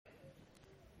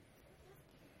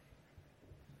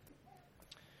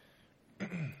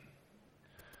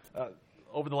Uh,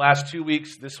 Over the last 2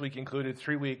 weeks, this week included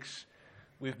 3 weeks,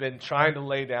 we've been trying to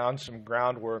lay down some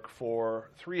groundwork for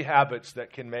 3 habits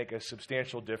that can make a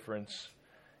substantial difference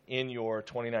in your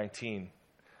 2019.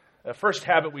 The first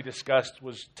habit we discussed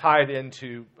was tied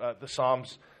into the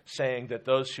Psalms saying that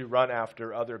those who run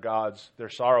after other gods, their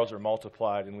sorrows are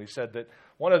multiplied. And we said that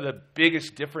one of the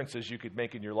biggest differences you could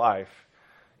make in your life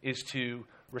is to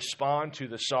respond to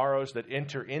the sorrows that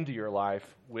enter into your life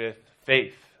with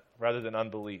faith rather than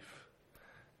unbelief.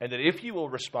 And that if you will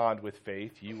respond with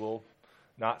faith, you will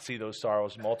not see those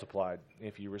sorrows multiplied.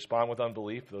 If you respond with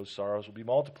unbelief, those sorrows will be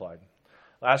multiplied.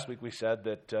 Last week we said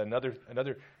that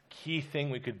another key thing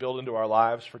we could build into our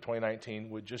lives for 2019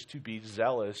 would just to be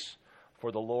zealous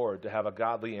for the Lord, to have a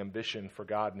godly ambition for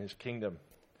God and His kingdom.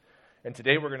 And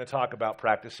today we're going to talk about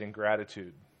practicing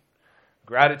gratitude.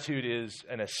 Gratitude is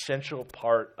an essential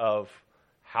part of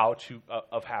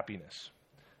happiness.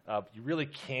 You really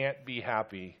can't be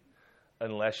happy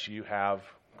unless you have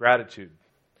gratitude.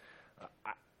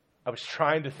 I was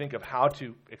trying to think of how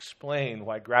to explain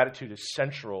why gratitude is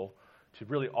central to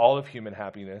really all of human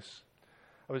happiness.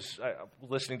 I was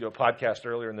listening to a podcast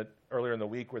earlier in the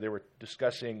week where they were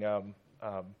discussing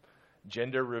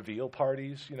gender reveal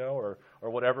parties, or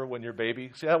whatever when your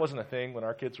baby. See, that wasn't a thing when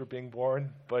our kids were being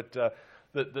born, but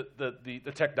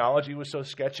the technology was so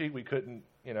sketchy we couldn't,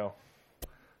 is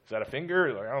that a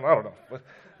finger? Like, I don't know.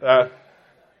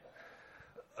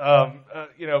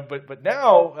 But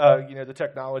now, the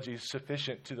technology is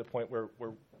sufficient to the point where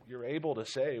you're able to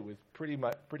say with pretty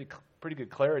good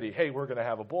clarity, hey, we're going to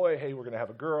have a boy, hey, we're going to have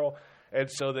a girl. And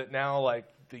so that now, like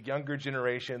the younger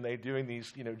generation, they're doing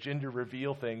these, gender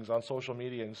reveal things on social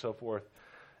media and so forth.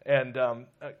 And, of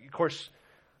course,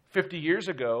 50 years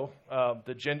ago,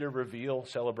 the gender reveal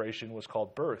celebration was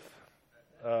called birth,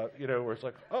 where it's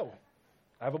like, oh,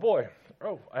 I have a boy.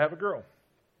 Oh, I have a girl.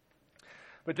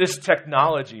 But this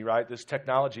technology, right, this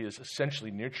technology is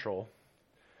essentially neutral.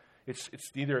 It's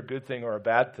neither a good thing or a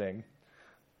bad thing.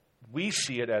 We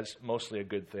see it as mostly a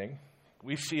good thing.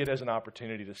 We see it as an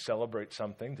opportunity to celebrate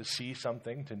something, to see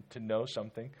something, to know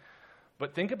something.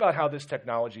 But think about how this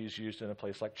technology is used in a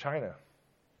place like China.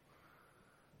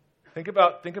 Think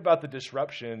about the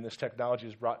disruption this technology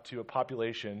has brought to a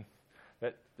population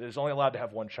that is only allowed to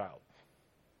have one child.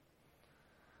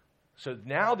 So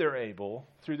now they're able,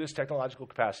 through this technological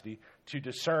capacity, to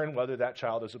discern whether that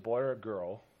child is a boy or a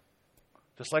girl,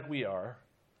 just like we are.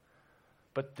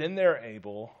 But then they're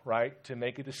able, right, to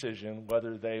make a decision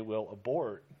whether they will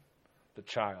abort the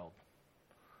child,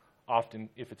 often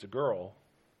if it's a girl,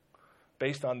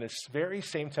 based on this very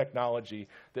same technology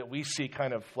that we see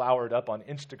kind of flowered up on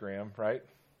Instagram, right?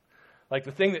 Like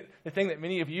the thing that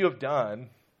many of you have done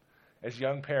as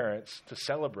young parents to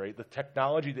celebrate, the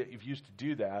technology that you've used to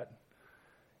do that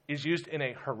is used in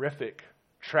a horrific,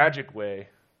 tragic way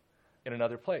in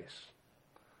another place.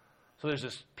 So there's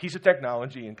this piece of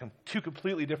technology and two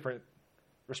completely different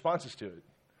responses to it.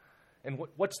 And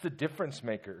what's the difference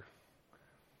maker?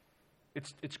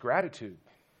 It's gratitude,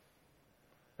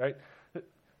 right?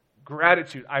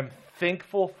 Gratitude. I'm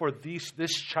thankful for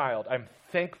this child. I'm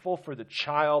thankful for the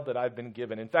child that I've been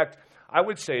given. In fact, I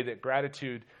would say that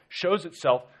gratitude shows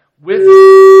itself with... I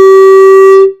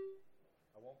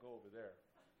won't go over there.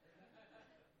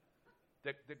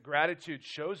 That gratitude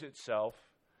shows itself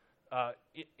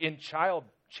in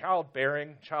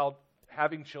childbearing,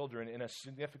 having children in a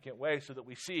significant way, so that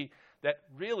we see that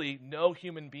really no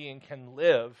human being can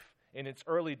live in its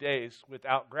early days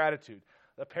without gratitude.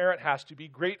 The parent has to be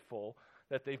grateful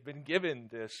that they've been given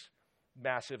this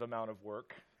massive amount of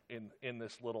work in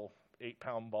this little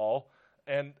 8-pound ball.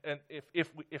 And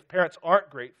if parents aren't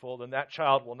grateful, then that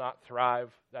child will not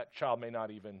thrive. That child may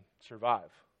not even survive.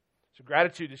 So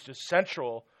gratitude is just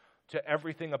central to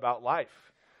everything about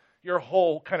life. Your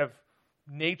whole kind of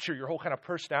nature, your whole kind of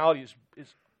personality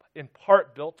is in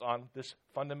part built on this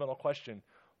fundamental question: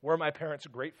 were my parents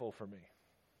grateful for me?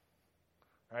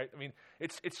 Right? I mean,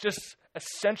 it's just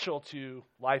essential to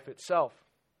life itself.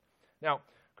 Now,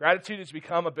 gratitude has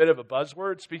become a bit of a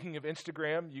buzzword. Speaking of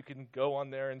Instagram, you can go on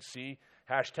there and see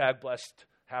 #blessed,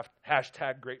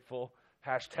 #grateful,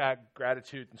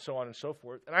 #gratitude, and so on and so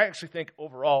forth. And I actually think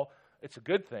overall it's a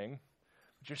good thing.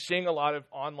 But you're seeing a lot of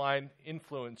online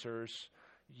influencers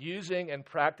using and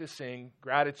practicing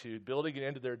gratitude, building it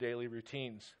into their daily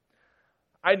routines.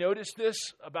 I noticed this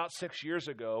about 6 years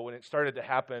ago when it started to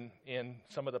happen in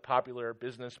some of the popular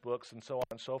business books and so on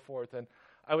and so forth. And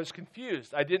I was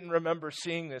confused. I didn't remember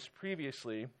seeing this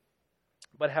previously,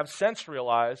 but have since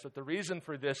realized that the reason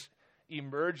for this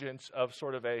emergence of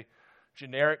sort of a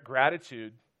generic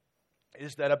gratitude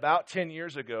is that about 10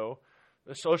 years ago,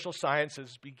 the social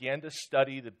sciences began to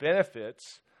study the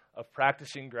benefits of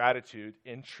practicing gratitude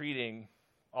in treating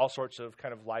all sorts of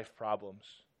kind of life problems.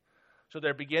 So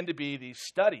there began to be these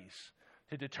studies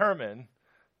to determine,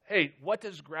 hey, what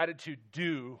does gratitude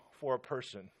do for a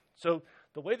person? So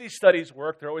the way these studies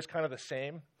work, they're always kind of the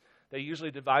same. They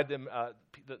usually divide them,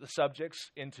 the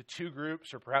subjects, into 2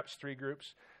 groups or perhaps 3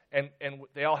 groups, and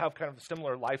they all have kind of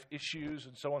similar life issues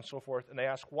and so on and so forth. And they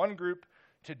ask one group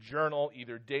to journal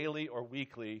either daily or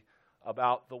weekly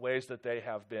about the ways that they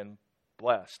have been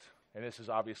blessed. And this is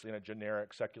obviously in a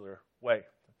generic, secular way.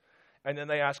 And then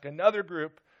they ask another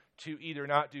group to either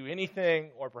not do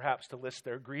anything or perhaps to list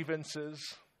their grievances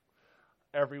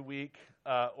every week,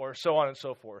 or so on and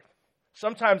so forth.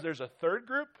 Sometimes there's a third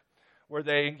group where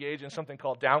they engage in something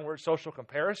called downward social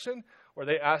comparison, where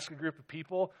they ask a group of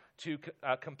people to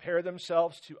compare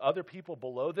themselves to other people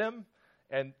below them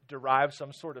and derive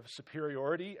some sort of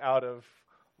superiority out of,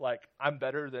 like, I'm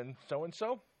better than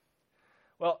so-and-so.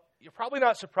 Well, you're probably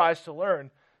not surprised to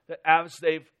learn that as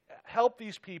they've helped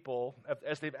these people,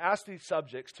 as they've asked these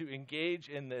subjects to engage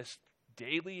in this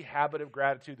daily habit of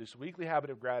gratitude, this weekly habit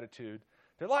of gratitude,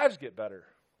 their lives get better,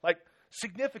 like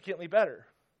significantly better.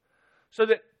 So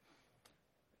that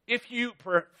if you,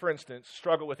 for instance,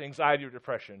 struggle with anxiety or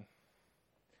depression,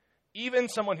 even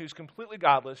someone who's completely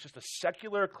godless, just a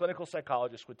secular clinical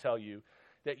psychologist would tell you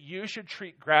that you should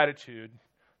treat gratitude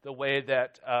the way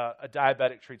that a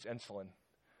diabetic treats insulin.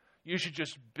 You should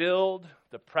just build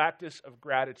the practice of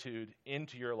gratitude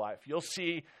into your life. You'll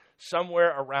see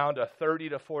somewhere around a 30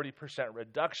 to 40%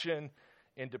 reduction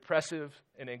in depressive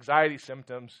and anxiety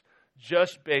symptoms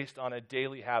just based on a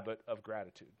daily habit of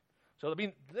gratitude. So, I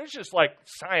mean, there's just like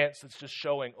science that's just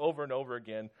showing over and over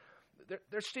again.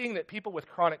 They're seeing that people with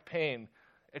chronic pain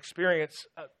experience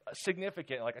a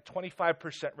significant, like a 25%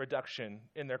 reduction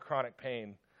in their chronic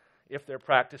pain if they're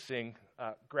practicing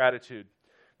gratitude.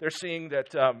 They're seeing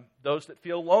that those that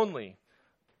feel lonely,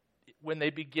 when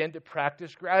they begin to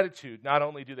practice gratitude, not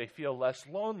only do they feel less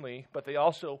lonely, but they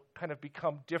also kind of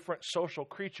become different social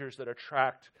creatures that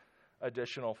attract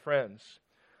additional friends.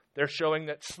 They're showing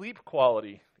that sleep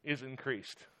quality is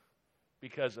increased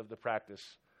because of the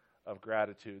practice of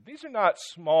gratitude. These are not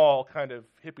small kind of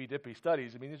hippy-dippy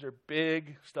studies. I mean, these are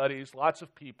big studies, lots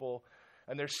of people,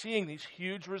 and they're seeing these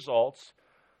huge results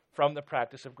from the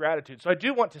practice of gratitude. So I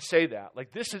do want to say that.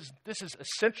 Like, this is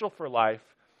essential for life.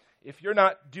 If you're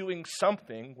not doing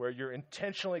something where you're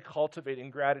intentionally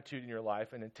cultivating gratitude in your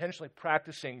life and intentionally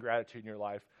practicing gratitude in your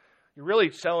life, you're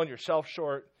really selling yourself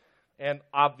short. And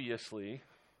obviously,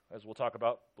 as we'll talk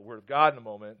about the Word of God in a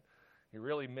moment, you're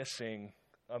really missing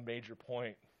a major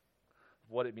point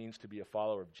of what it means to be a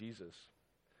follower of Jesus.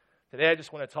 Today, I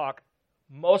just want to talk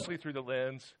mostly through the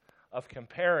lens of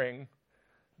comparing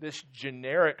this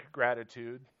generic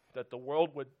gratitude that the world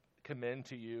would commend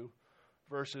to you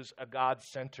versus a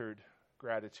God-centered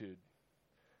gratitude.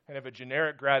 Kind of a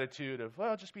generic gratitude of,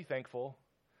 well, just be thankful,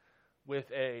 with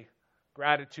a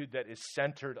gratitude that is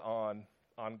centered on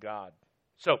God.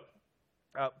 So,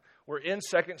 we're in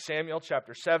 2 Samuel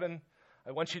chapter 7.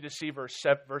 I want you to see verse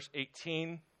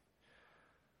 18.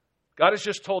 God has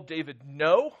just told David,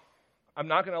 no, I'm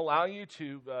not going to allow you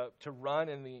to run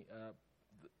in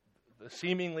the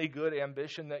seemingly good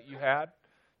ambition that you had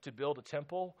to build a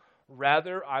temple.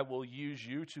 Rather, I will use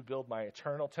you to build my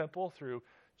eternal temple through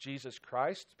Jesus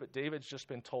Christ. But David's just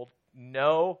been told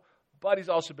no, but he's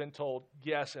also been told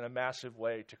yes in a massive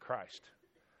way to Christ.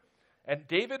 And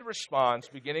David responds,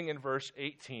 beginning in verse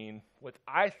 18, with,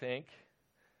 I think,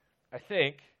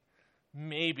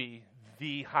 maybe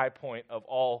the high point of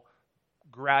all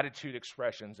gratitude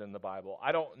expressions in the Bible.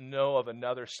 I don't know of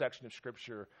another section of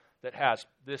Scripture that has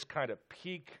this kind of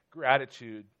peak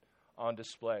gratitude on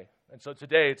display. And so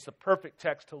today it's the perfect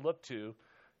text to look to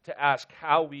ask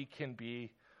how we can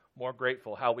be more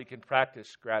grateful, how we can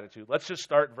practice gratitude. Let's just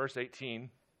start in verse 18.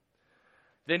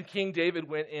 Then King David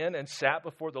went in and sat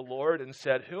before the Lord and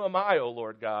said, Who am I, O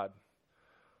Lord God?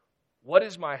 What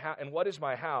is my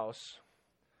house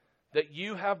that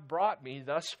you have brought me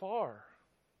thus far?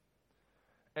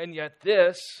 And yet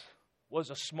this was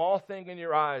a small thing in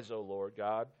your eyes, O Lord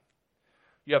God.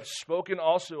 You have spoken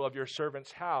also of your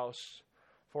servant's house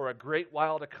for a great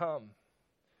while to come.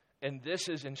 And this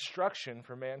is instruction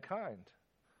for mankind,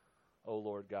 O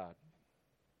Lord God.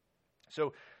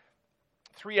 So,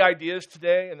 3 ideas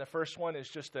today, and the first one is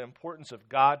just the importance of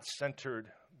God-centered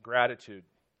gratitude.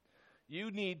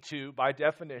 You need to, by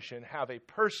definition, have a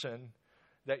person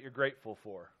that you're grateful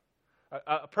for.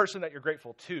 A person that you're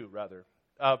grateful to, rather.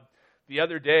 The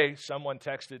other day, someone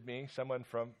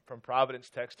from Providence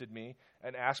texted me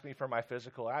and asked me for my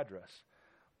physical address.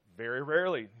 very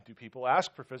rarely do people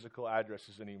ask for physical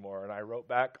addresses anymore. And I wrote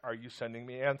back, "Are you sending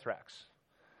me anthrax?"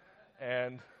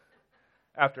 And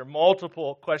after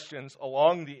multiple questions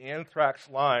along the anthrax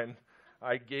line,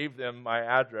 I gave them my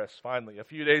address finally. A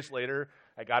few days later,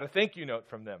 I got a thank you note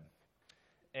from them.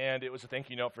 And it was a thank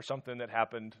you note for something that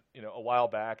happened, a while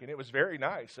back. And it was very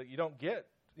nice. You don't get,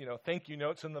 thank you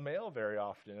notes in the mail very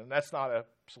often. And that's not a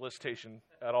solicitation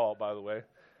at all, by the way.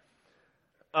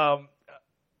 Now,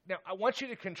 I want you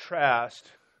to contrast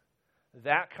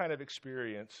that kind of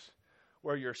experience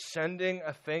where you're sending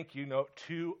a thank you note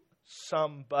to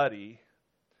somebody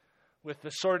with the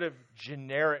sort of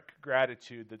generic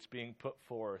gratitude that's being put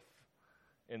forth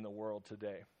in the world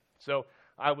today. So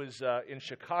I was in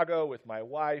Chicago with my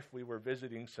wife. We were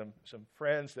visiting some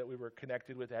friends that we were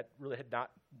connected with that really had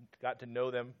not got to know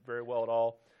them very well at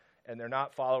all, and they're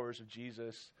not followers of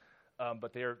Jesus,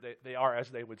 but they are,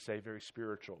 as they would say, very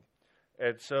spiritual.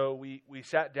 And so we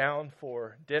sat down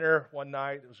for dinner one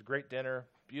night. It was a great dinner,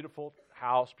 beautiful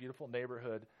house, beautiful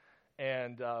neighborhood,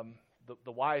 and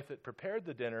the wife that prepared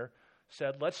the dinner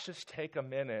said, "Let's just take a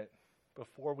minute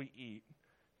before we eat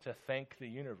to thank the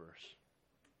universe."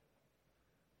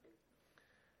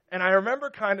 And I remember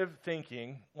kind of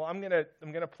thinking, well, I'm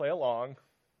gonna play along.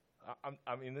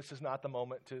 I mean, this is not the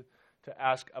moment to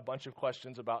ask a bunch of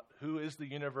questions about who is the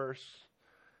universe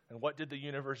and what did the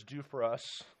universe do for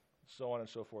us, so on and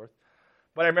so forth.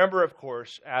 But I remember, of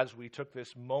course, as we took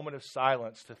this moment of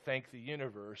silence to thank the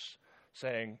universe,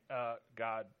 saying,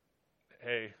 "God,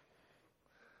 hey,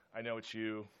 I know it's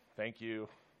you. Thank you.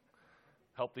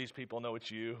 Help these people know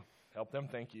it's you. Help them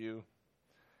thank you."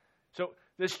 So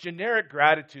this generic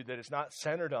gratitude that is not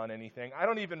centered on anything, I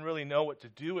don't even really know what to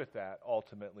do with that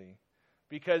ultimately.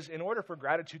 Because in order for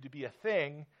gratitude to be a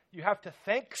thing, you have to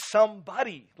thank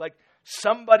somebody. Like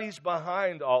somebody's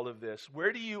behind all of this.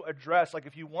 Where do you address, like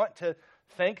if you want to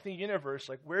thank the universe,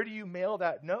 like where do you mail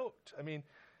that note? I mean,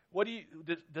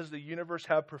 does the universe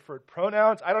have preferred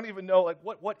pronouns? I don't even know, like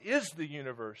what is the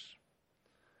universe?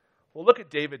 Well, look at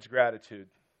David's gratitude.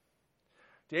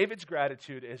 David's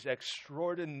gratitude is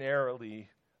extraordinarily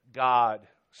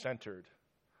God-centered.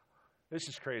 This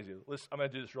is crazy. I'm going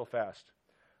to do this real fast.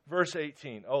 Verse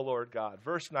 18, "O Lord God."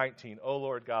 Verse 19, "O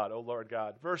Lord God, O Lord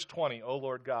God." Verse 20, "O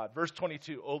Lord God." Verse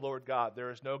 22, "O Lord God, there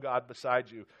is no God beside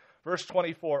you." Verse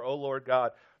 24, "O Lord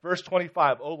God." Verse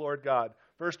 25, "O Lord God."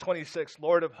 Verse 26,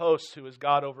 "Lord of hosts, who is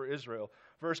God over Israel."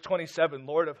 Verse 27,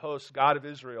 "Lord of hosts, God of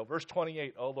Israel." Verse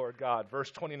 28, "O Lord God."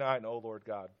 Verse 29, "O Lord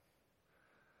God."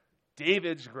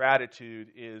 David's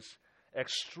gratitude is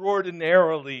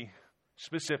extraordinarily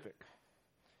specific.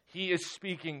 He is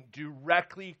speaking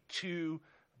directly to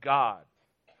God.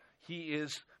 He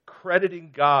is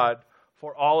crediting God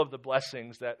for all of the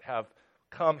blessings that have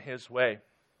come his way.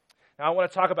 Now I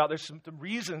want to talk about, there's some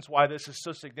reasons why this is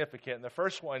so significant. And the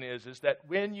first one is that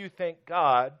when you thank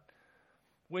God,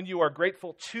 when you are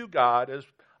grateful to God as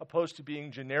opposed to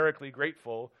being generically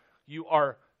grateful, you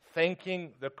are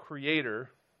thanking the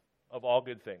Creator of all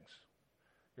good things.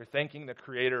 You're thanking the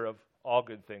Creator of all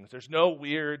good things. There's no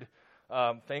weird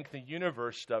thank the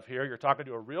universe stuff here. You're talking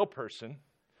to a real person.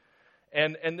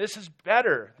 And this is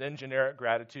better than generic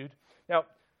gratitude. Now,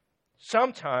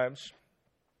 sometimes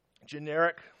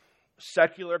generic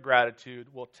secular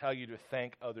gratitude will tell you to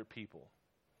thank other people.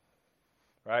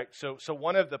 Right? So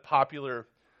one of the popular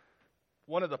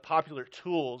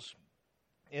tools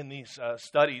in these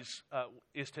studies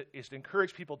is to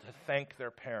encourage people to thank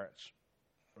their parents,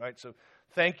 right? So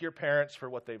thank your parents for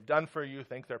what they've done for you.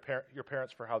 Thank your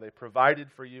parents for how they provided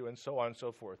for you, and so on and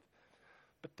so forth.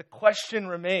 But the question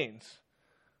remains: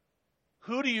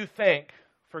 who do you thank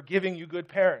for giving you good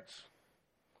parents?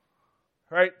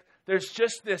 Right? There's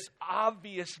just this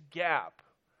obvious gap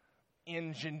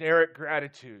in generic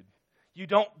gratitude. You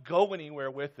don't go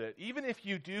anywhere with it. Even if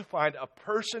you do find a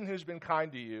person who's been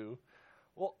kind to you,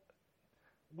 well,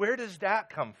 where does that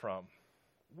come from?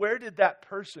 Where did that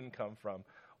person come from?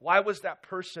 Why was that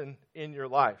person in your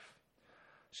life?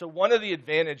 So one of the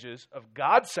advantages of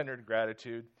God-centered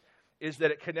gratitude is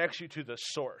that it connects you to the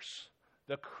source,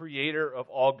 the Creator of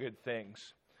all good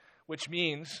things, which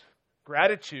means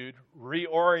gratitude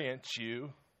reorients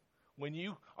you. When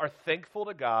you are thankful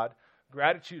to God,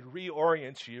 gratitude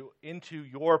reorients you into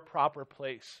your proper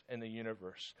place in the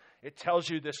universe. It tells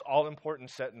you this all-important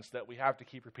sentence that we have to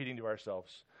keep repeating to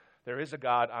ourselves. There is a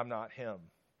God, I'm not him.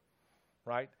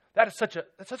 Right? That's such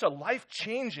a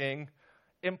life-changing,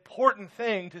 important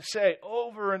thing to say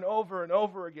over and over and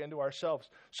over again to ourselves.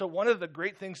 So one of the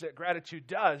great things that gratitude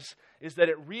does is that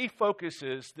it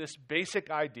refocuses this basic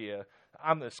idea.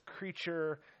 I'm this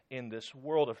creature in this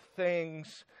world of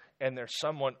things, and there's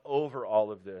someone over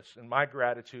all of this. And my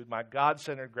gratitude, my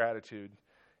God-centered gratitude,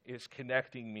 is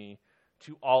connecting me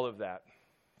to all of that.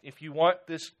 If you want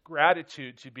this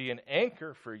gratitude to be an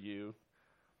anchor for you,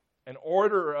 an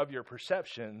order of your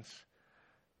perceptions,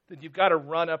 then you've got to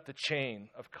run up the chain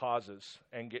of causes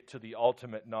and get to the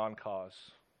ultimate non-cause.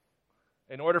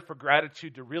 In order for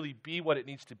gratitude to really be what it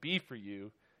needs to be for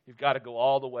you, you've got to go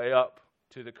all the way up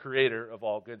to the creator of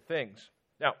all good things.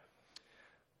 Now,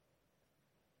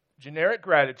 generic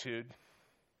gratitude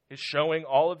is showing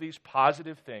all of these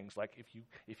positive things. Like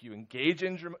if you engage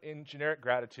in generic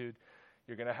gratitude,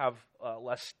 you're going to have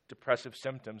less depressive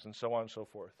symptoms and so on and so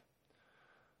forth.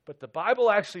 But the Bible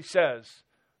actually says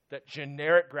that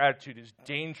generic gratitude is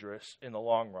dangerous in the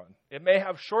long run. It may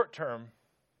have short-term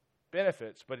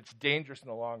benefits, but it's dangerous in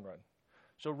the long run.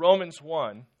 So Romans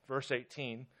 1, verse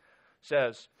 18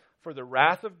 says, "For the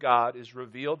wrath of God is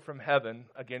revealed from heaven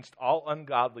against all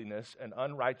ungodliness and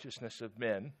unrighteousness of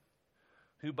men,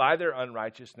 who by their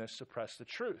unrighteousness suppress the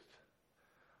truth.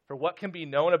 For what can be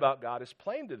known about God is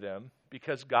plain to them,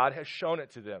 because God has shown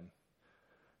it to them.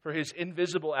 For his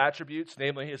invisible attributes,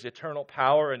 namely his eternal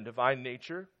power and divine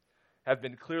nature, have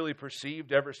been clearly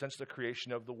perceived ever since the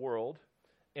creation of the world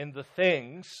in the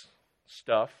things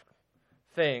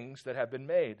that have been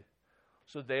made,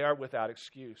 so they are without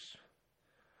excuse.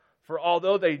 For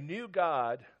although they knew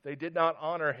God, they did not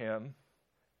honor him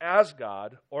as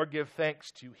God or give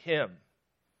thanks to him.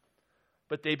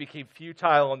 But they became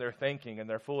futile in their thinking, and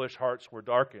their foolish hearts were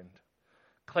darkened.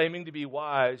 Claiming to be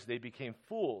wise, they became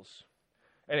fools,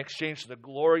 and exchanged the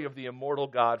glory of the immortal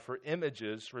God for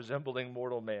images resembling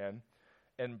mortal man,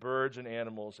 and birds and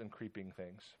animals and creeping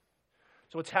things."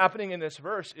 So what's happening in this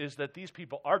verse is that these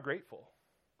people are grateful.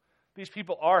 These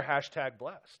people are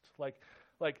 #blessed. Like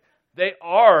they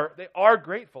are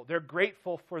grateful. They're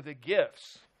grateful for the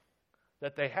gifts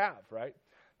that they have, right?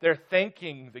 They're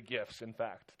thanking the gifts, in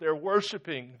fact. They're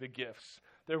worshiping the gifts.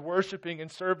 They're worshiping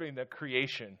and serving the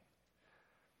creation.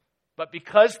 But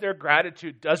because their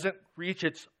gratitude doesn't reach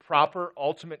its proper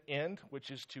ultimate end,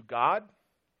 which is to God,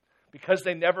 because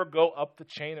they never go up the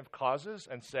chain of causes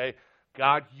and say,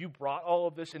 God, you brought all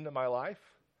of this into my life,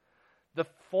 the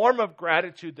form of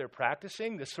gratitude they're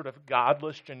practicing, this sort of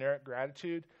godless, generic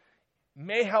gratitude,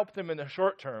 may help them in the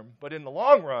short term, but in the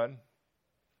long run,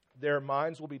 their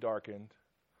minds will be darkened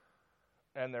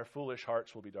and their foolish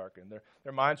hearts will be darkened.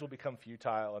 Their minds will become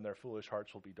futile and their foolish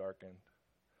hearts will be darkened.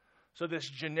 So this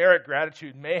generic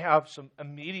gratitude may have some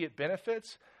immediate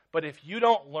benefits, but if you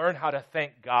don't learn how to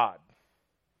thank God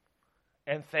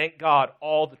and thank God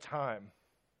all the time,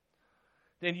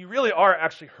 then you really are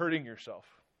actually hurting yourself.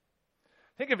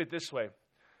 Think of it this way.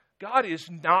 God is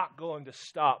not going to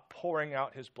stop pouring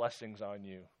out his blessings on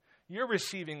you. You're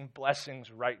receiving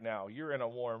blessings right now. You're in a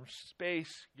warm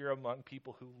space. You're among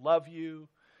people who love you.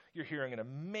 You're hearing an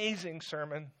amazing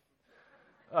sermon.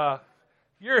 God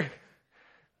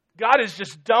is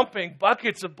just dumping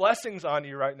buckets of blessings on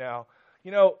you right now.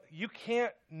 You know, you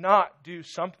can't not do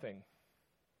something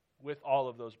with all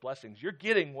of those blessings. You're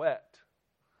getting wet.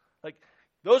 Like,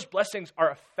 those blessings are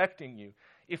affecting you.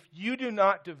 If you do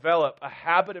not develop a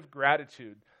habit of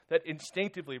gratitude that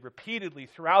instinctively, repeatedly,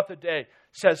 throughout the day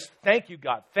says, thank you,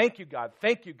 God, thank you, God,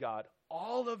 thank you, God,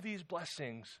 all of these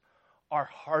blessings are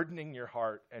hardening your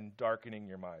heart and darkening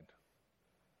your mind.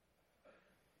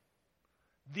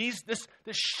 This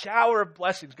shower of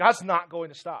blessings, God's not going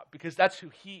to stop because that's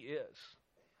who he is.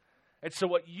 And so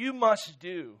what you must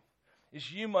do is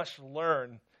you must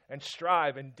learn and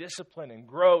strive and discipline and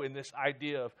grow in this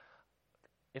idea of,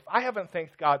 if I haven't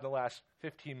thanked God in the last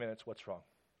 15 minutes, what's wrong?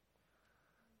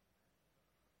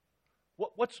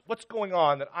 What's going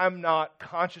on that I'm not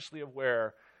consciously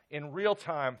aware in real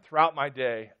time throughout my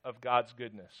day of God's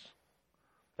goodness?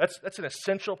 That's an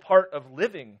essential part of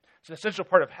living. It's an essential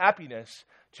part of happiness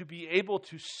to be able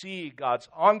to see God's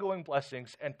ongoing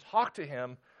blessings and talk to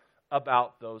him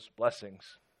about those blessings.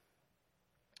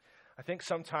 I think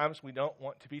sometimes we don't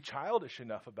want to be childish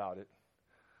enough about it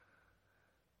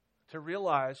to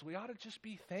realize we ought to just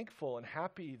be thankful and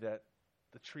happy that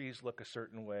the trees look a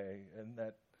certain way and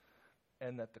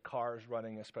that the car is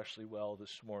running especially well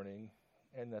this morning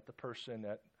and that the person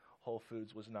at Whole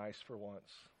Foods was nice for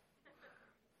once.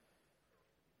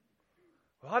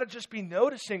 We ought to just be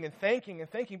noticing and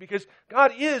thanking because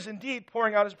God is indeed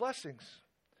pouring out his blessings.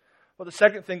 Well, the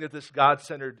second thing that this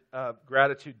God-centered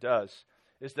gratitude does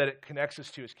is that it connects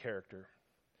us to his character.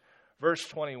 Verse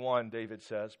 21, David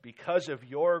says, because of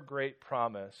your great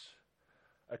promise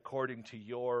according to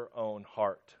your own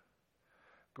heart.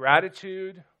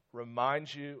 Gratitude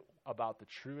reminds you about the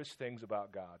truest things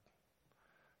about God,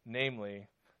 namely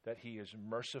that he is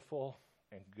merciful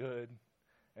and good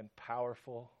and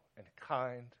powerful and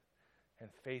kind and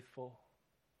faithful.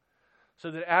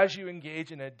 So that as you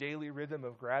engage in a daily rhythm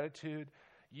of gratitude,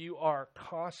 you are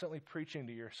constantly preaching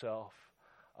to yourself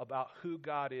about who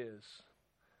God is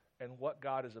and what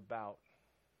God is about,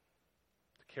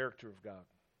 the character of God.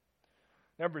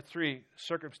 Number 3,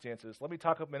 circumstances. Let me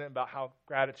talk a minute about how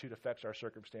gratitude affects our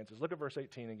circumstances. Look at verse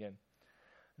 18 again.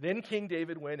 Then King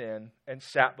David went in and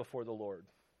sat before the Lord.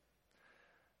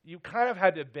 You kind of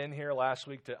had to have been here last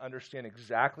week to understand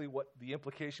exactly what the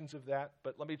implications of that,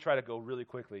 but let me try to go really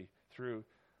quickly through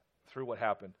what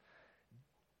happened.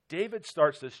 David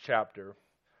starts this chapter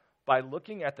by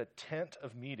looking at the tent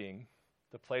of meeting,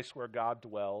 the place where God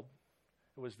dwelled.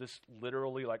 It was this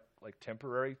literally like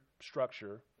temporary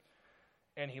structure.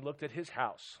 And he looked at his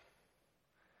house.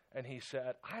 And he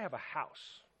said, I have a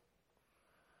house.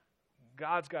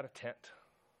 God's got a tent.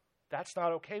 That's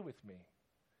not okay with me.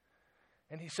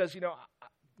 And he says,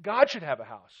 God should have a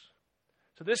house.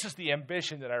 So this is the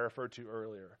ambition that I referred to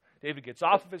earlier. David gets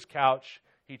off of his couch.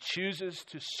 He chooses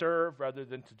to serve rather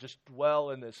than to just dwell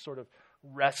in this sort of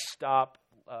rest stop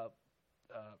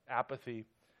apathy.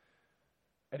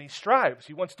 And he strives.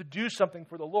 He wants to do something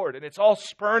for the Lord. And it's all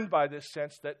spurned by this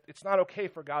sense that it's not okay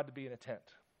for God to be in a tent.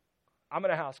 I'm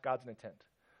in a house, God's in a tent.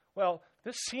 Well,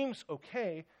 this seems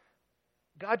okay.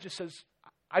 God just says,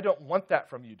 I don't want that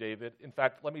from you, David. In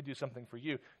fact, let me do something for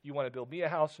you. You want to build me a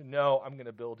house? No, I'm going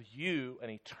to build you an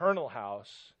eternal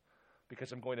house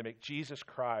because I'm going to make Jesus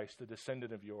Christ the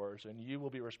descendant of yours, and you will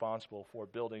be responsible for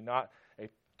building not a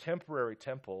temporary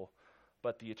temple,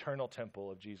 but the eternal temple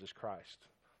of Jesus Christ,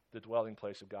 the dwelling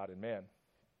place of God and man.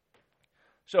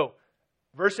 So,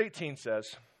 verse 18 says,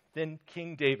 then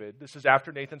King David, this is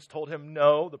after Nathan's told him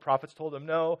no, the prophets told him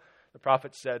no, the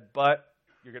prophets said, but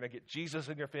you're going to get Jesus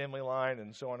in your family line,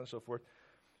 and so on and so forth.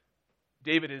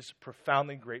 David is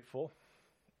profoundly grateful.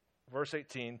 Verse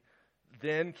 18,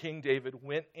 then King David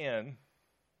went in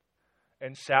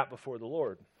and sat before the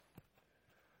Lord.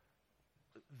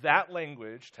 That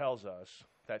language tells us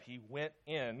that he went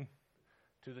in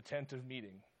to the tent of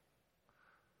meeting.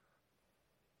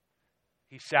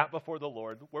 He sat before the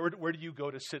Lord. Where do you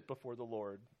go to sit before the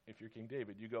Lord if you're King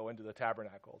David? You go into the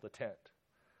tabernacle, the tent.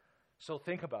 So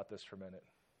think about this for a minute.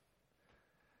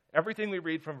 Everything we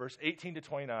read from verse 18 to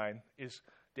 29 is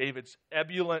David's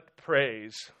ebullient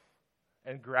praise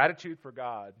and gratitude for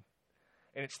God.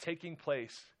 And it's taking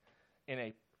place in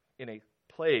a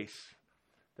place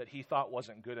that he thought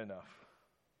wasn't good enough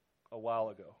a while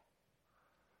ago.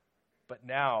 But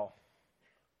now,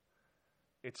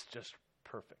 it's just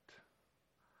perfect.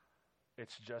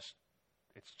 It's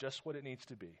just what it needs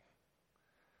to be.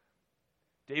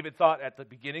 David thought at the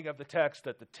beginning of the text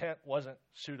that the tent wasn't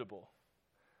suitable.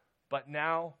 But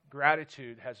now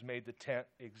gratitude has made the tent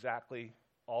exactly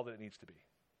all that it needs to be.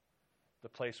 The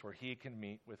place where he can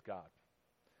meet with God.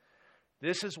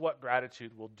 This is what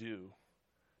gratitude will do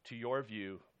to your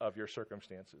view of your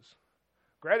circumstances.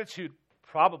 Gratitude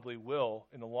probably will,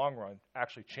 in the long run,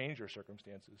 actually change your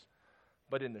circumstances.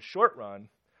 But in the short run,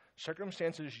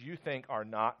 circumstances you think are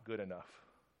not good enough,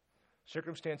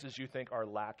 circumstances you think are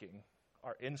lacking,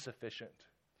 are insufficient,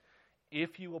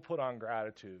 if you will put on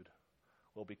gratitude,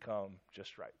 will become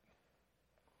just right.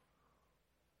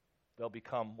 They'll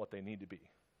become what they need to be.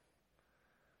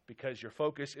 Because your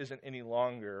focus isn't any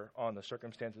longer on the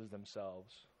circumstances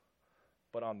themselves,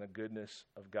 but on the goodness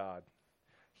of God.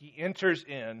 He enters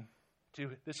in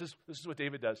to, this is what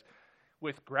David does.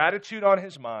 With gratitude on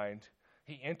his mind,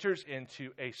 he enters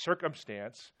into a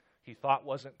circumstance he thought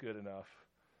wasn't good enough,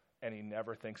 and he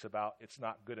never thinks about its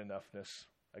not good enoughness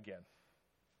again.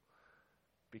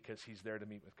 Because he's there to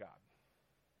meet with God.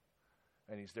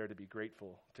 And he's there to be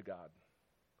grateful to God.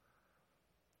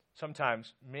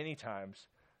 Sometimes, many times,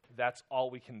 that's all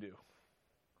we can do.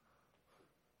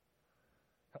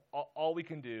 All we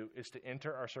can do is to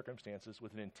enter our circumstances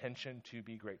with an intention to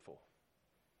be grateful.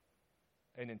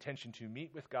 An intention to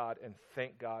meet with God and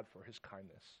thank God for his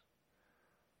kindness.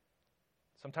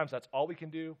 Sometimes that's all we can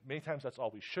do. Many times that's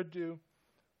all we should do.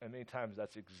 And many times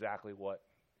that's exactly what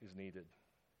is needed.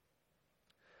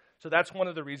 So that's one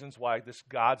of the reasons why this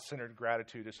God-centered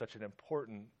gratitude is such an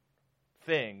important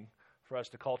thing for us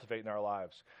to cultivate in our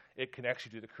lives. It connects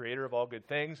you to the creator of all good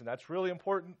things, and that's really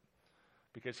important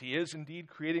because he is indeed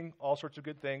creating all sorts of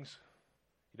good things.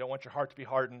 You don't want your heart to be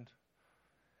hardened.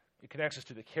 It connects us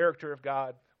to the character of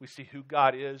God. We see who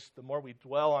God is. The more we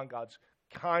dwell on God's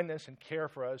kindness and care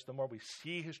for us, the more we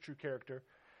see his true character.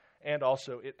 And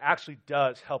also, it actually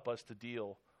does help us to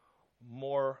deal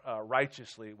more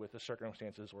righteously with the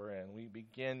circumstances we're in. We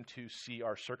begin to see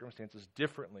our circumstances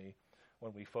differently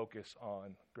when we focus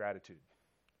on gratitude.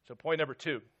 So point number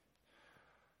 2.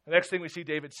 The next thing we see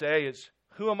David say is,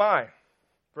 who am I?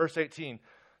 Verse 18.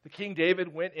 The King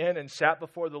David went in and sat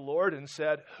before the Lord and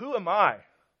said, who am I,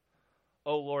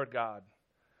 O Lord God?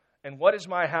 And what is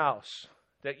my house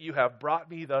that you have brought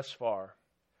me thus far?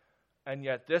 And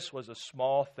yet this was a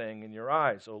small thing in your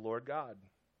eyes, O Lord God.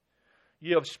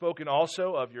 You have spoken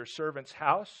also of your servant's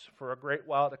house for a great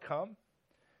while to come.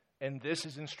 And this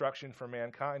is instruction for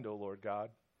mankind, O Lord God.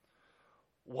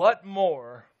 What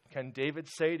more can David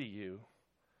say to you?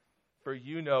 For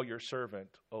you know your servant,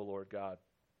 O Lord God.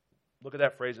 Look at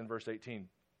that phrase in verse 18.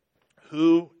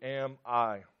 Who am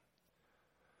I?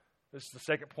 This is the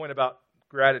second point about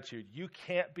gratitude. You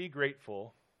can't be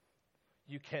grateful.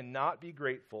 You cannot be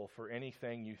grateful for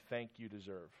anything you think you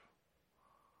deserve.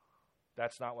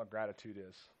 That's not what gratitude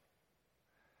is.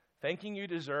 Thinking you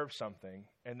deserve something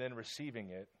and then receiving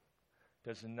it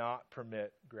does not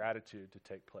permit gratitude to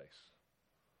take place.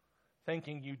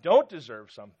 Thinking you don't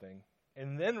deserve something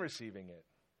and then receiving it,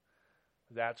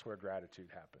 that's where gratitude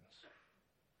happens.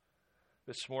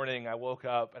 This morning I woke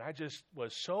up and I just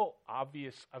was so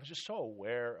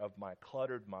aware of my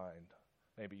cluttered mind.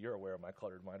 Maybe you're aware of my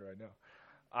cluttered mind right now.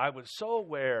 I was so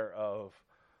aware of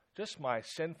just my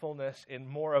sinfulness in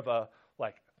more of a,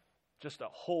 just a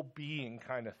whole being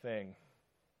kind of thing.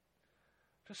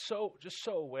 Just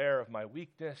so aware of my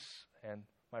weakness and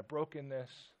my brokenness.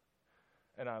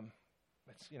 And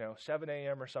it's 7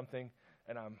 a.m. or something,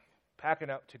 and I'm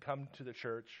packing up to come to the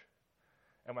church,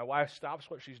 and my wife stops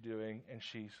what she's doing, and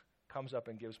she comes up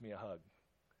and gives me a hug.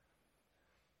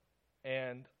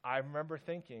 And I remember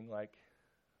thinking,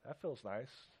 that feels nice.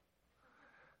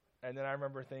 And then I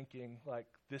remember thinking,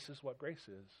 this is what grace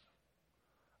is.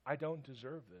 I don't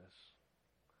deserve this.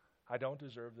 I don't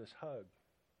deserve this hug.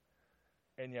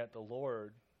 And yet the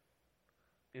Lord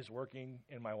is working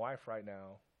in my wife right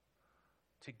now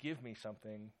to give me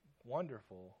something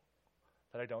wonderful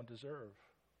that I don't deserve.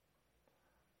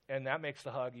 And that makes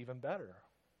the hug even better,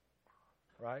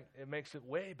 right? It makes it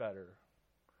way better.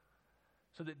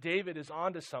 So that David is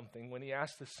onto something when he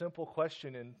asks the simple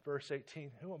question in verse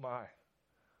 18, who am I?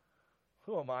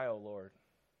 Who am I, O Lord,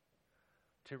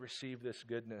 to receive this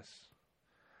goodness?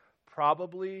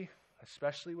 Probably,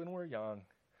 especially when we're young,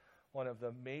 one of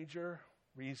the major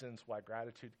reasons why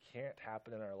gratitude can't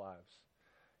happen in our lives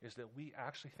is that we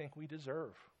actually think we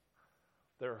deserve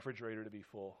the refrigerator to be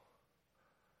full.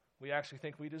 We actually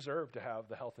think we deserve to have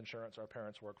the health insurance our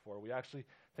parents work for. We actually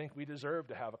think we deserve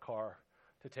to have a car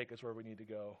to take us where we need to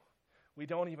go. We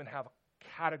don't even have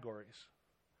categories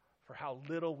for how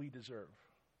little we deserve.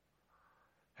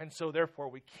 And so therefore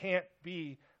we can't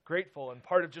be grateful. And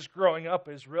part of just growing up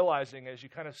is realizing as you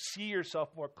kind of see yourself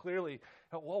more clearly,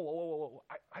 whoa,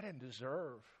 I didn't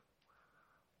deserve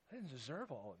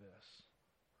all of this.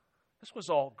 This was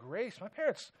all grace. My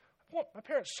parents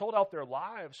sold out their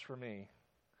lives for me.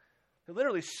 They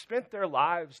literally spent their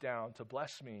lives down to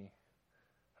bless me.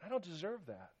 I don't deserve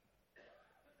that.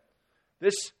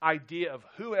 This idea of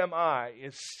who am I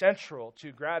is central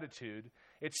to gratitude.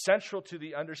 It's central to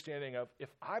the understanding of if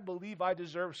I believe I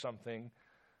deserve something,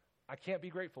 I can't be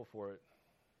grateful for it.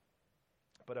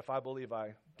 But if I believe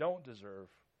I don't deserve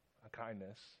a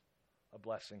kindness, a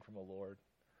blessing from the Lord,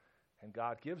 and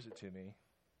God gives it to me,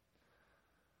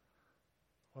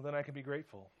 well, then I can be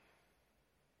grateful.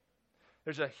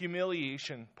 There's a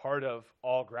humiliation part of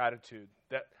all gratitude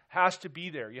that has to be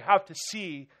there. You have to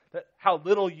see that how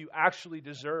little you actually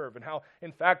deserve and how,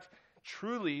 in fact,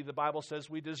 truly the Bible says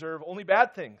we deserve only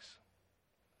bad things.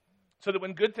 So that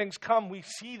when good things come, we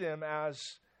see them as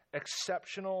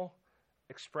exceptional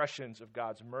expressions of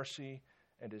God's mercy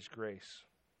and His grace.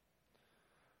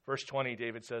 Verse 20,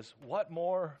 David says, what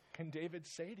more can David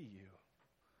say to you?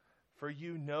 For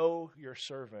you know your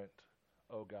servant,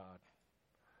 O God.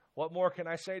 What more can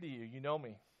I say to you? You know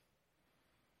me.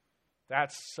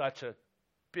 That's such a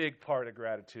big part of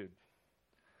gratitude.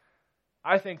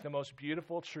 I think the most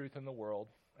beautiful truth in the world,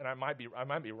 and I might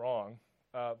be wrong,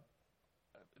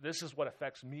 this is what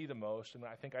affects me the most, and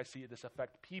I think I see this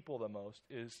affect people the most,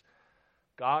 is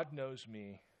God knows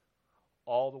me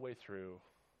all the way through,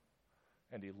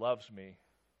 and He loves me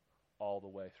all the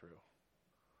way through.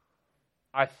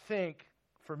 I think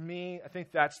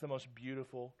that's the most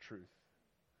beautiful truth.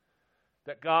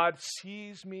 That God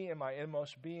sees me in my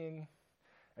inmost being,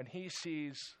 and He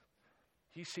sees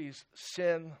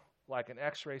sin like an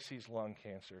X-ray sees lung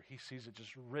cancer. He sees it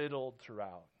just riddled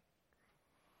throughout.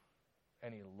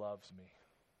 And He loves me.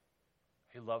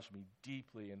 He loves me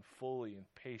deeply and fully and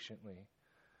patiently,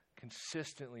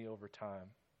 consistently over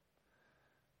time.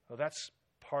 Well, that's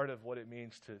part of what it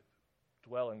means to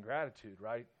dwell in gratitude,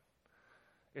 right?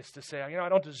 It's to say, I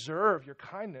don't deserve your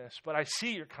kindness, but I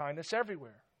see your kindness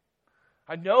everywhere.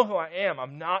 I know who I am.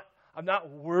 I'm not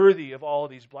worthy of all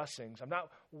of these blessings. I'm not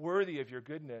worthy of your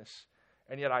goodness.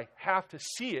 And yet I have to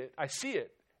see it. I see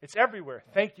it. It's everywhere.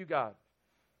 Thank you, God.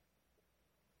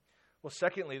 Well,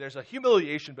 secondly, there's a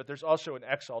humiliation, but there's also an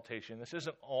exaltation. This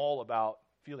isn't all about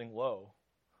feeling low,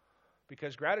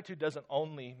 because gratitude doesn't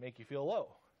only make you feel low.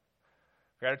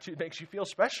 Gratitude makes you feel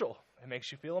special. It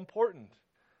makes you feel important.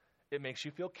 It makes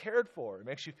you feel cared for. It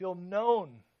makes you feel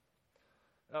known.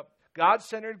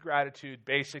 God-centered gratitude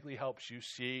basically helps you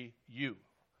see you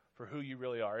for who you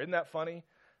really are. Isn't that funny?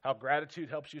 How gratitude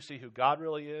helps you see who God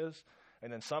really is,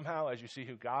 and then somehow as you see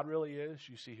who God really is,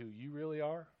 you see who you really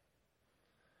are.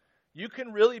 You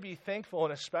can really be thankful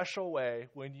in a special way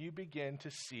when you begin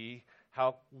to see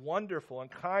how wonderful and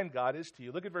kind God is to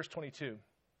you. Look at verse 22.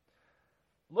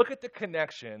 Look at the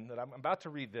connection that I'm about to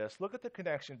read this. Look at the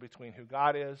connection between who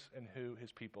God is and who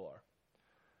his people are.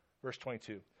 Verse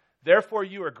 22. Therefore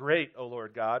you are great, O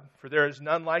Lord God, for there is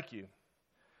none like you,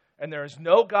 and there is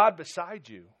no God beside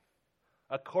you,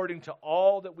 according to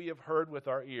all that we have heard with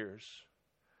our ears.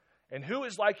 And who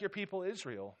is like your people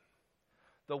Israel,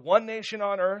 the one nation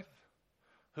on earth,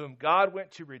 whom God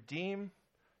went to redeem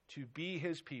to be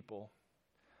his people,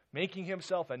 making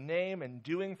himself a name and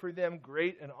doing for them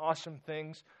great and awesome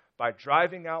things by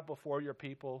driving out before your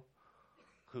people,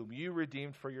 whom you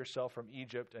redeemed for yourself from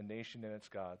Egypt, a nation and its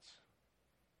gods.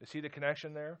 You see the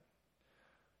connection there?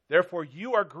 Therefore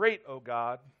you are great, O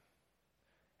God,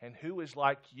 and who is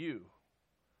like you?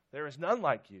 There is none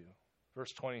like you.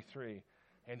 Verse 23.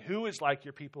 And who is like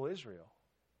your people Israel?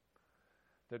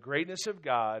 The greatness of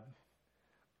God,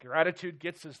 gratitude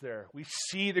gets us there. We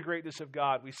see the greatness of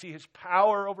God. We see his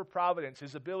power over providence,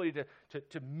 his ability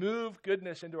to move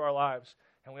goodness into our lives.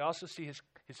 And we also see his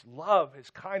love, his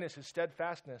kindness, his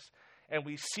steadfastness. And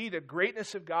we see the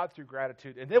greatness of God through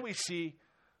gratitude. And then we see,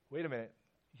 wait a minute,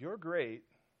 you're great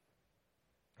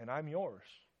and I'm yours.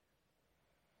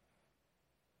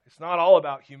 It's not all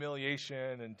about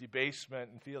humiliation and debasement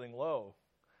and feeling low.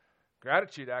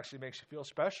 Gratitude actually makes you feel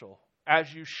special,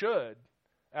 as you should,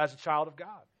 as a child of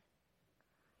God.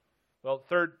 Well,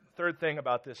 third thing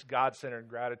about this God-centered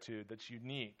gratitude that's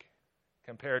unique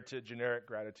compared to generic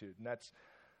gratitude, and that's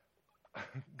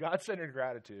God-centered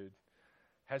gratitude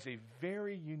has a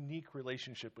very unique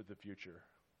relationship with the future.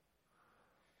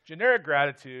 Generic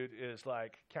gratitude is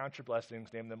like count your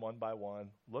blessings, name them one by one,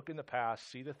 look in the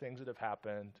past, see the things that have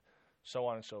happened, so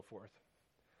on and so forth.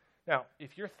 Now,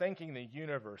 if you're thanking the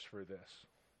universe for this,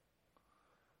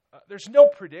 there's no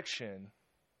prediction.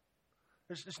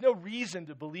 There's no reason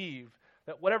to believe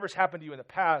that whatever's happened to you in the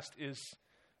past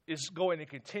is going to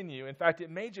continue. In fact, it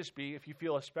may just be, if you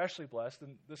feel especially blessed,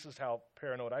 and this is how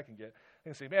paranoid I can get, I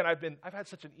can say, man, I've had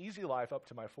such an easy life up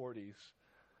to my 40s.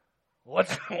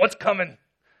 What's coming?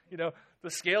 The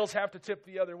scales have to tip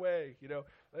the other way,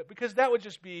 because that would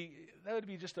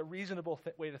be just a reasonable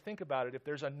way to think about it. If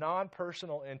there's a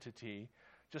non-personal entity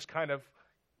just kind of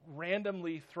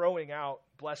randomly throwing out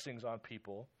blessings on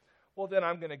people, well, then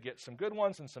I'm going to get some good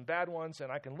ones and some bad ones,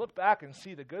 and I can look back and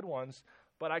see the good ones,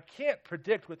 but I can't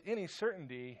predict with any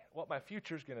certainty what my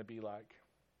future is going to be like.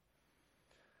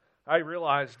 I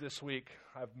realized this week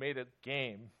I've made a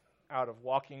game out of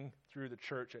walking through the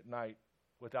church at night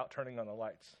without turning on the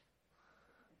lights.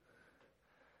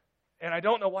 And I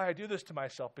don't know why I do this to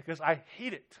myself, because I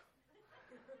hate it.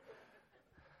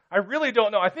 I really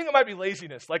don't know. I think it might be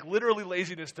laziness, like literally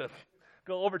laziness to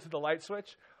go over to the light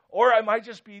switch. Or I might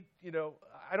just be,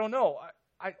 I don't know.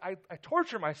 I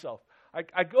torture myself.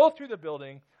 I go through the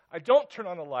building. I don't turn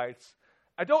on the lights.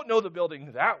 I don't know the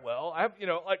building that well.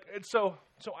 So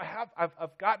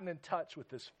I've gotten in touch with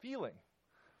this feeling.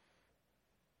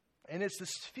 And it's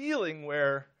this feeling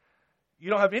where you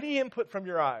don't have any input from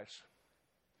your eyes.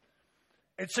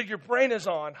 And so your brain is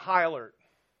on high alert.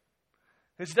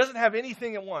 It doesn't have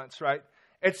anything at once, right?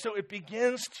 And so it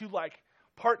begins to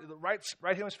part of the right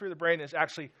hemisphere of the brain is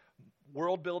actually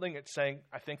world building. It's saying,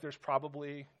 I think there's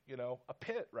probably, a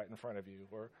pit right in front of you,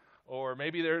 or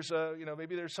maybe there's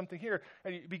something here.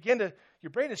 And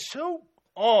your brain is so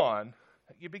on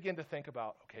that you begin to think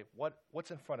about, okay,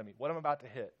 what's in front of me? What am I about to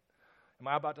hit? Am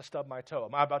I about to stub my toe?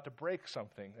 Am I about to break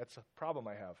something? That's a problem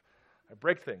I have. I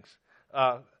break things.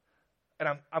 And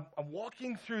I'm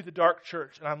walking through the dark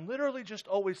church, and I'm literally just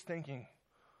always thinking,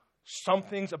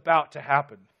 something's about to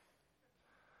happen.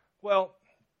 Well,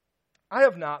 I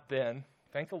have not been,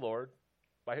 thank the Lord,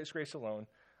 by his grace alone,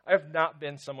 I have not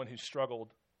been someone who's struggled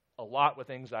a lot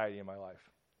with anxiety in my life.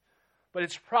 But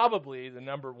it's probably the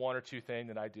number one or two thing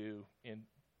that I do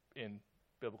in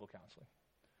biblical counseling.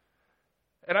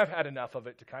 And I've had enough of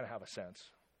it to kind of have a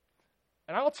sense.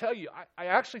 And I will tell you, I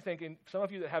actually think, in some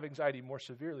of you that have anxiety more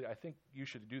severely, I think you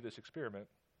should do this experiment.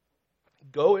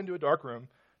 Go into a dark room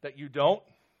that you don't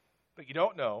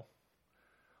know,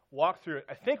 walk through it.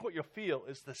 I think what you'll feel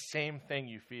is the same thing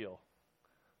you feel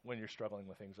when you're struggling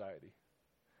with anxiety.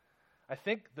 I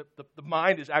think the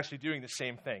mind is actually doing the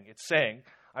same thing. It's saying,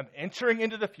 I'm entering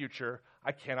into the future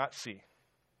I cannot see.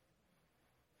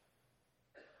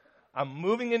 I'm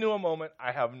moving into a moment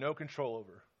I have no control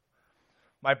over.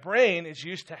 My brain is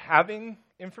used to having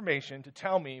information to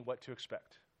tell me what to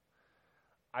expect.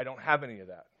 I don't have any of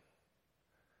that.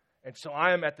 And so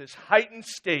I am at this heightened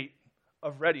state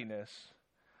of readiness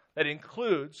that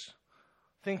includes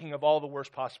thinking of all the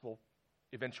worst possible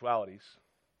eventualities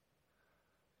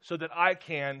so that I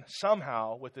can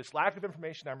somehow, with this lack of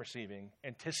information I'm receiving,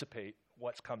 anticipate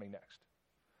what's coming next.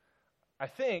 I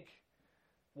think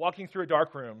walking through a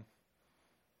dark room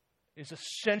is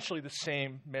essentially the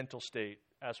same mental state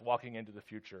as walking into the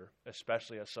future,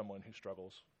 especially for someone who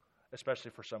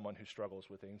struggles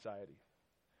with anxiety.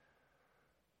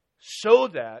 So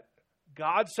that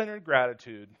God-centered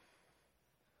gratitude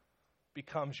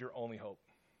becomes your only hope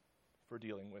for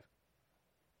dealing with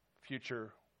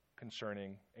future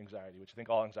concerning anxiety, which I think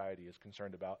all anxiety is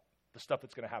concerned about, the stuff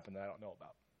that's going to happen that I don't know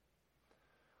about.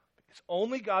 Because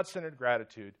only God-centered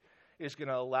gratitude is going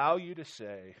to allow you to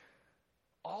say,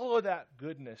 all of that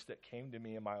goodness that came to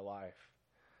me in my life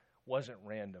wasn't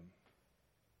random.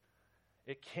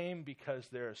 It came because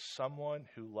there is someone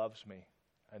who loves me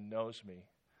and knows me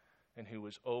and who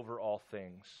is over all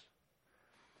things.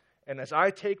 And as I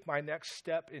take my next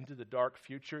step into the dark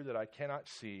future that I cannot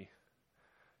see,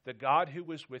 the God who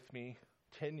was with me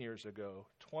 10 years ago,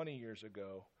 20 years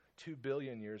ago, 2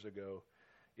 billion years ago,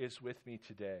 is with me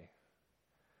today.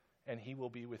 And he will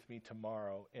be with me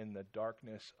tomorrow in the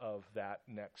darkness of that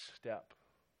next step.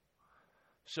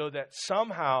 So that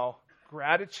somehow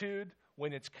gratitude,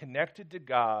 when it's connected to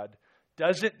God,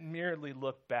 doesn't merely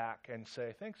look back and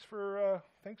say, thanks for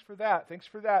that, thanks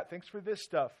for that, thanks for this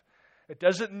stuff. It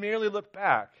doesn't merely look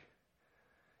back.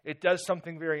 It does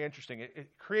something very interesting. It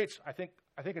creates, I think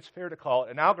it's fair to call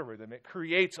it an algorithm. It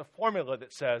creates a formula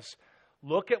that says,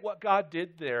 look at what God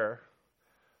did there.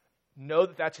 Know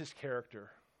that that's his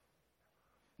character.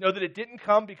 Know that it didn't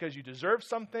come because you deserved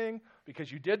something,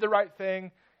 because you did the right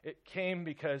thing. It came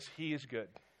because he is good.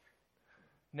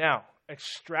 Now,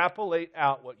 extrapolate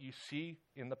out what you see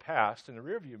in the past in the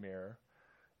rearview mirror.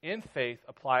 In faith,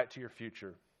 apply it to your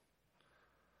future.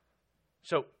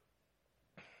 So,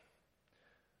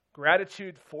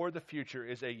 gratitude for the future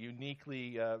is a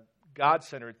uniquely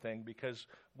God-centered thing because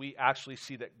we actually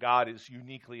see that God is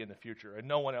uniquely in the future and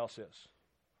no one else is.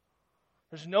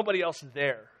 There's nobody else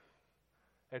there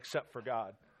except for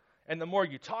God. And the more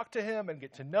you talk to him and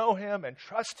get to know him and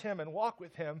trust him and walk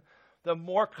with him, the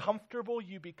more comfortable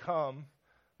you become.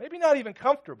 Maybe not even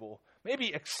comfortable,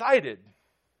 maybe excited,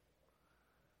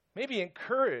 maybe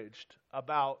encouraged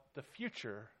about the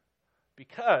future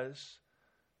because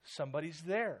somebody's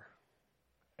there.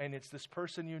 And it's this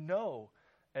person you know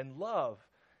and love.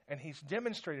 And he's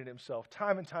demonstrated himself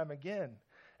time and time again.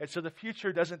 And so the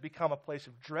future doesn't become a place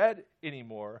of dread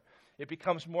anymore. It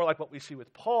becomes more like what we see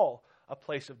with Paul, a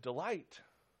place of delight.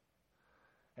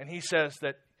 And he says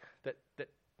that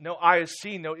no eye has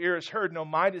seen, no ear has heard, no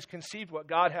mind has conceived what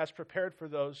God has prepared for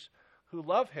those who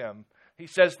love him. He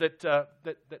says that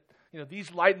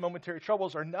these light and momentary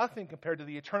troubles are nothing compared to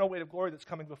the eternal weight of glory that's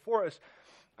coming before us.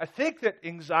 I think that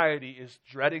anxiety is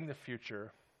dreading the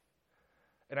future.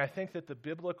 And I think that the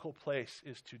biblical place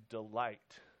is to delight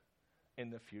in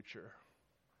the future.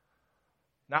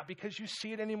 Not because you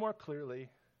see it any more clearly,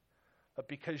 but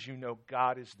because you know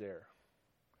God is there.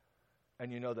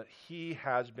 And you know that he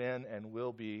has been and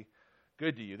will be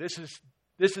good to you. This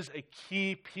is a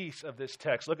key piece of this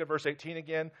text. Look at verse 18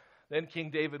 again. Then King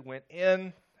David went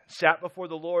in, sat before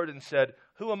the Lord and said,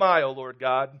 "Who am I, O Lord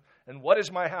God, and what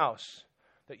is my house,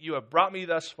 that you have brought me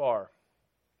thus far?"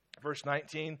 Verse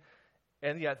 19,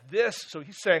 and yet this, so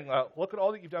he's saying, look at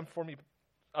all that you've done for me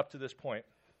up to this point.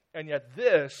 And yet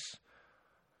this,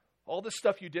 all the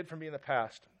stuff you did for me in the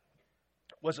past,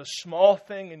 was a small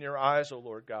thing in your eyes, O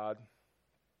Lord God.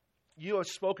 You have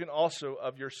spoken also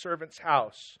of your servant's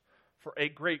house for a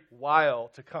great while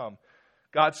to come.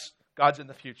 God's in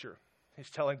the future. He's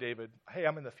telling David, hey,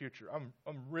 I'm in the future. I'm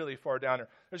really far down there.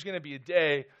 There's going to be a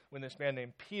day when this man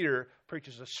named Peter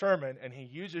preaches a sermon and he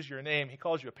uses your name. He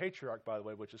calls you a patriarch, by the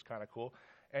way, which is kind of cool.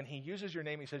 And he uses your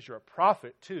name. He says you're a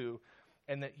prophet too,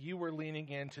 and that you were leaning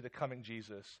into the coming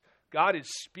Jesus. God is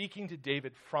speaking to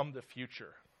David from the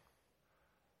future.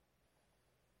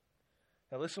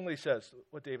 Now listen what he says,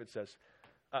 what David says.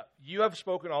 You have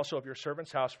spoken also of your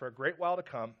servant's house for a great while to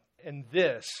come, and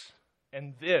this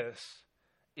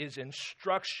is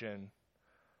instruction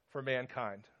for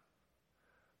mankind.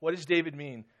 What does David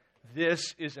mean?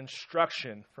 This is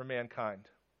instruction for mankind.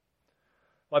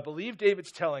 Well, I believe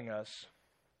David's telling us,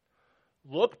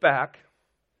 look back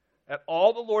at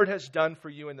all the Lord has done for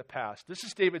you in the past. This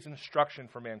is David's instruction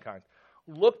for mankind.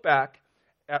 Look back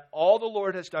at all the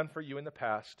Lord has done for you in the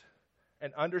past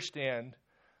and understand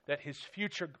that his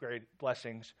future great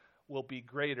blessings will be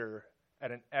greater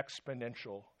at an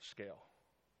exponential scale.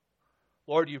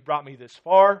 Lord, you've brought me this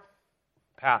far,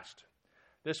 past.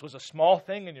 This was a small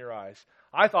thing in your eyes.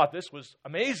 I thought this was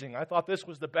amazing. I thought this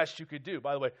was the best you could do.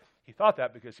 By the way, he thought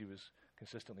that because he was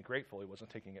consistently grateful. He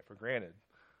wasn't taking it for granted.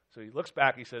 So he looks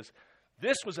back, he says,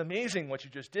 this was amazing what you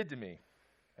just did to me.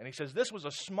 And he says, this was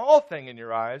a small thing in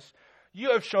your eyes.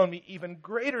 You have shown me even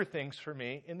greater things for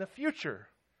me in the future.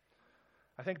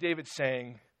 I think David's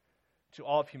saying to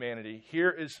all of humanity, here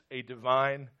is a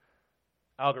divine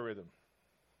algorithm.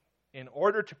 In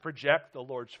order to project the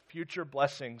Lord's future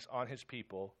blessings on his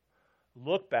people,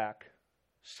 look back,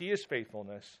 see his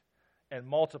faithfulness, and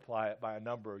multiply it by a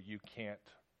number you can't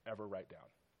ever write down.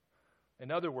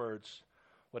 In other words,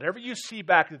 whatever you see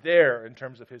back there in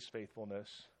terms of his faithfulness,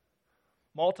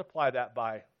 multiply that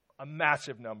by a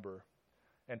massive number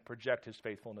and project his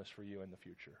faithfulness for you in the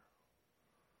future.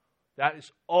 That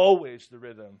is always the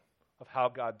rhythm of how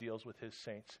God deals with his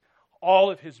saints.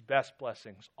 All of his best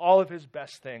blessings, all of his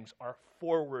best things are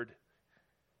forward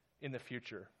in the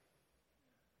future.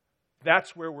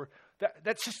 That's where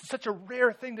that's just such a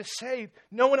rare thing to say.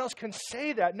 No one else can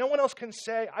say that. No one else can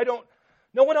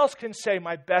say,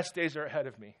 my best days are ahead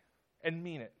of me and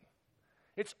mean it.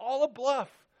 It's all a bluff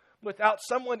without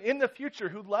someone in the future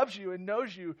who loves you and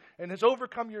knows you and has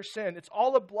overcome your sin. It's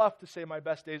all a bluff to say my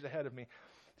best days ahead of me.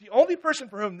 The only person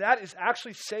for whom that is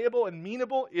actually sayable and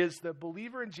meanable is the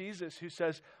believer in Jesus who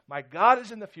says, my God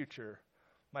is in the future.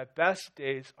 My best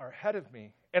days are ahead of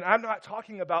me. And I'm not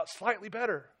talking about slightly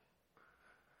better.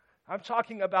 I'm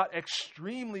talking about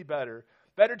extremely better.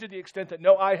 Better to the extent that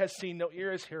no eye has seen, no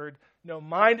ear has heard, no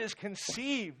mind is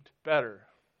conceived better.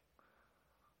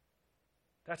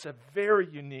 That's a very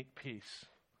unique piece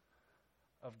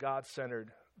of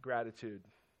God-centered gratitude.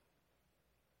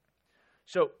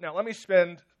 So now let me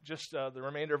spend just the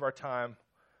remainder of our time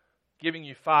giving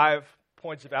you 5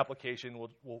 points of application.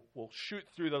 We'll shoot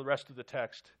through the rest of the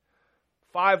text.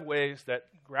 5 ways that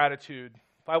gratitude,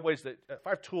 5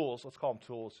 tools, let's call them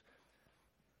tools,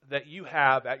 that you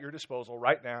have at your disposal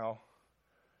right now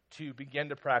to begin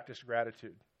to practice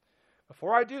gratitude.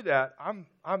 Before I do that,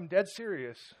 I'm dead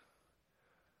serious.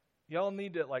 Y'all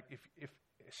need to,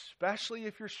 especially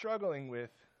if you're struggling with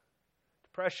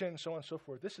depression, so on and so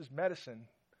forth. This is medicine.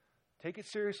 Take it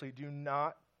seriously. Do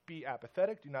not be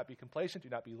apathetic. Do not be complacent. Do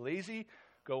not be lazy.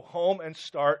 Go home and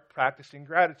start practicing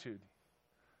gratitude.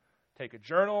 Take a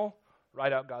journal.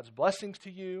 Write out God's blessings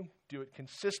to you. Do it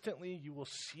consistently. You will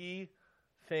see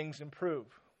things improve.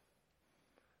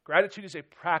 Gratitude is a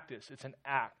practice. It's an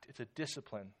act. It's a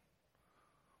discipline.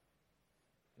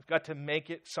 We've got to make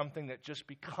it something that just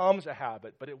becomes a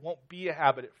habit, but it won't be a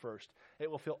habit at first. It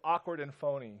will feel awkward and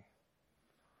phony.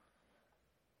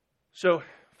 So,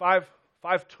 5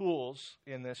 tools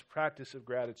in this practice of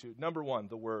gratitude. Number 1,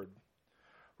 the Word.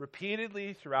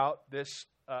 Repeatedly throughout this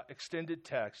extended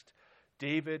text,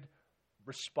 David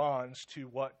responds to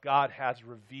what God has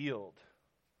revealed.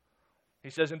 He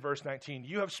says in verse 19,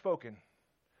 you have spoken.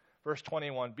 Verse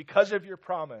 21, because of your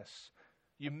promise,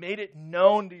 you made it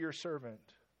known to your servant.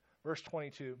 Verse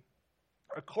 22,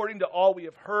 according to all we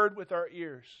have heard with our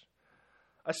ears.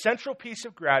 A central piece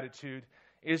of gratitude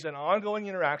is an ongoing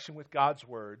interaction with God's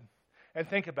Word. And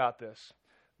think about this.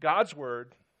 God's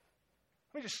Word,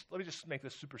 let me just make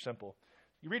this super simple.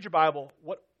 You read your Bible,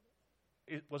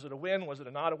 was it a win? Was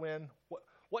it not a win?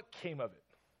 What came of it,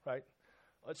 right?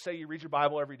 Let's say you read your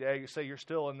Bible every day. You say you're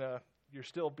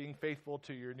still being faithful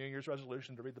to your New Year's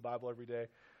resolution to read the Bible every day.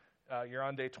 You're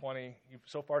on day 20.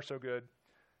 So far, so good.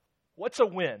 What's a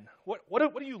win? What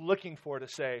are you looking for to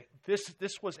say, this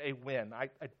was a win? I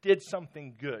did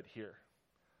something good here.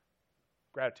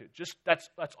 Gratitude. Just that's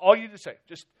all you need to say.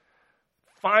 Just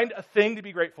find a thing to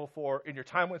be grateful for in your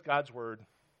time with God's Word.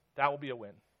 That will be a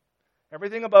win.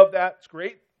 Everything above that is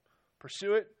great.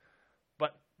 Pursue it.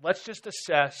 But let's just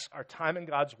assess our time in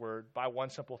God's Word by one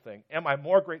simple thing. Am I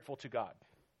more grateful to God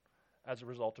as a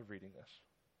result of reading this?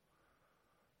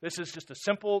 This is just a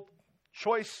simple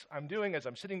choice I'm doing as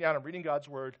I'm sitting down and reading God's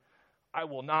Word. I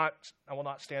will not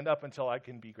stand up until I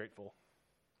can be grateful.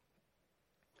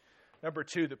 Number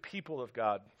 2, the people of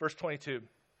God. Verse 22.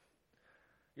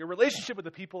 Your relationship with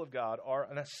the people of God are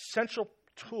an essential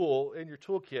tool in your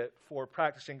toolkit for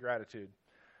practicing gratitude.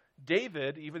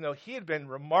 David, even though he had been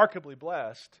remarkably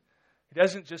blessed, he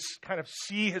doesn't just kind of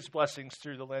see his blessings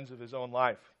through the lens of his own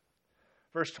life.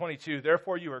 Verse 22,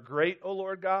 therefore you are great, O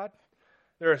Lord God.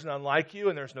 There is none like you,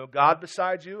 and there is no God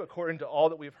beside you, according to all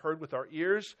that we have heard with our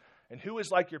ears. And who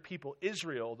is like your people,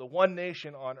 Israel, the one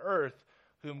nation on earth,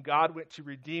 whom God went to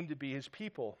redeem to be his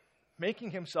people,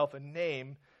 making himself a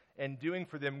name and doing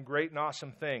for them great and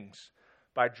awesome things,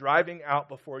 by driving out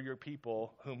before your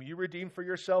people, whom you redeemed for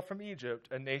yourself from Egypt,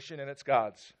 a nation and its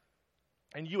gods.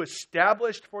 And you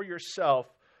established for yourself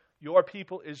your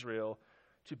people Israel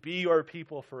to be your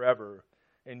people forever.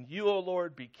 And you, O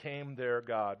Lord, became their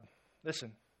God.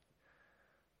 Listen,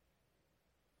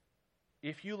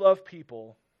 if you love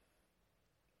people,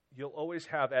 you'll always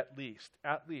have at least,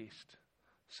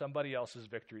 somebody else's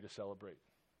victory to celebrate.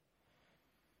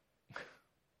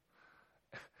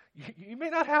 You may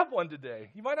not have one today.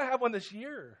 You might not have one this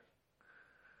year.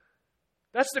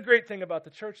 That's the great thing about the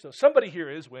church, though. Somebody here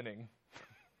is winning.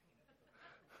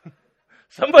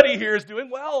 Somebody here is doing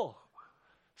well.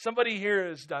 Somebody here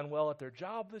has done well at their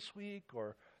job this week,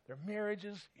 or their marriage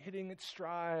is hitting its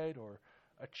stride, or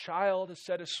a child has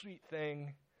said a sweet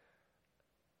thing.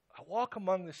 I walk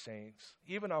among the saints,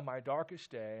 even on my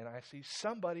darkest day, and I see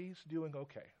somebody's doing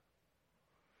okay.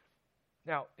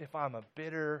 Now, if I'm a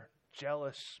bitter,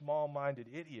 jealous, small-minded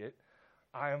idiot,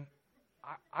 I'm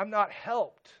not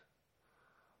helped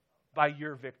by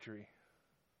your victory.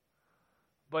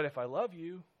 But if I love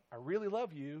you, I really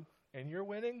love you, and you're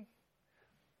winning,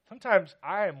 sometimes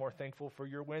I am more thankful for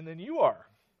your win than you are.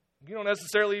 You don't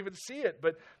necessarily even see it,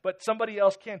 but somebody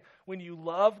else can. When you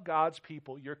love God's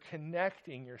people, you're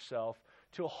connecting yourself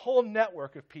to a whole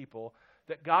network of people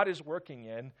that God is working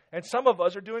in, and some of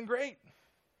us are doing great,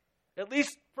 at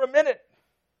least for a minute.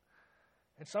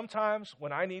 And sometimes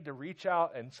when I need to reach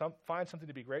out and find something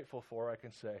to be grateful for, I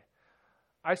can say,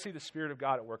 I see the Spirit of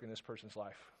God at work in this person's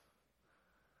life.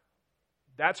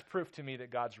 That's proof to me that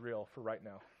God's real for right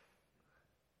now.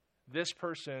 This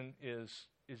person is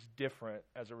different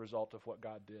as a result of what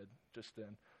God did just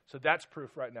then. So that's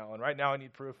proof right now. And right now I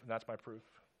need proof, and that's my proof.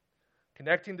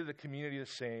 Connecting to the community of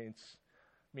saints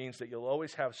means that you'll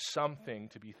always have something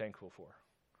to be thankful for,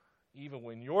 even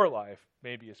when your life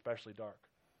may be especially dark.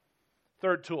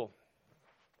 Third tool,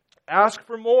 ask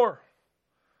for more.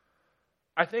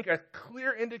 I think a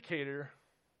clear indicator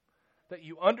that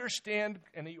you understand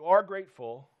and that you are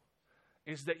grateful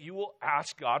is that you will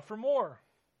ask God for more.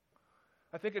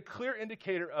 I think a clear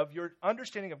indicator of your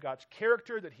understanding of God's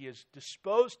character, that he is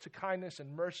disposed to kindness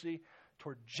and mercy,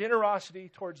 toward generosity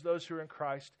towards those who are in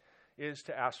Christ, is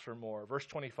to ask for more. Verse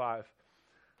 25,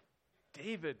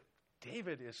 David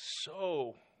is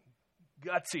so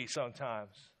gutsy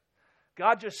sometimes.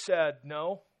 God just said,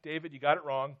 no, David, you got it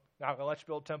wrong. Now I'm going to let you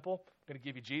build a temple. I'm going to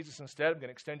give you Jesus instead. I'm going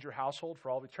to extend your household for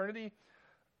all of eternity.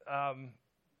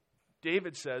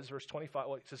 David says, verse 25,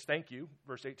 he says, thank you,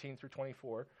 verse 18 through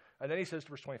 24. And then he says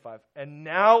to verse 25, and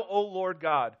now, O Lord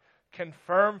God,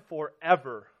 confirm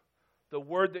forever the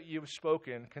word that you have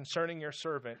spoken concerning your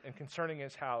servant and concerning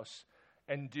his house,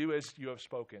 and do as you have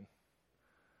spoken.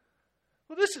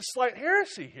 Well, this is slight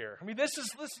heresy here. I mean,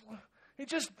 he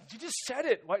just said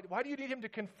it. Why do you need him to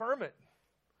confirm it?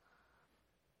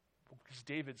 Because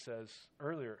David says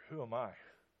earlier, who am I?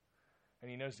 And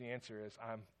he knows the answer is,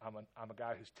 I'm a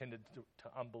guy who's tended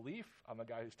to unbelief. I'm a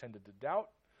guy who's tended to doubt.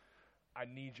 I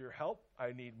need your help.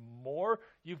 I need more.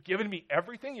 You've given me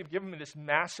everything. You've given me this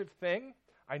massive thing.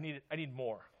 I need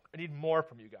more. I need more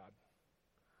from you, God.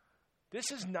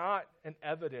 This is not an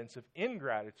evidence of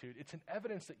ingratitude. It's an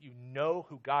evidence that you know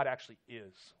who God actually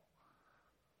is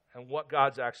and what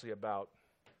God's actually about.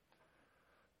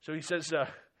 So he says,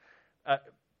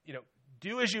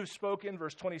 do as you've spoken,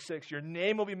 verse 26, your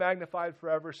name will be magnified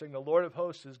forever, saying the Lord of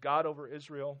hosts is God over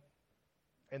Israel.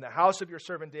 And the house of your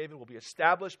servant David will be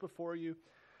established before you.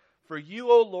 For you,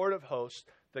 O Lord of hosts,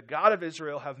 the God of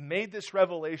Israel, have made this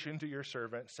revelation to your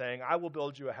servant, saying, I will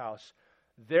build you a house.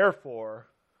 Therefore,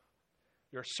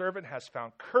 your servant has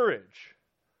found courage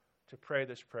to pray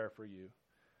this prayer for you.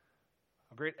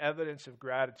 A great evidence of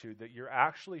gratitude that you're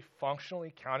actually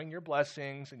functionally counting your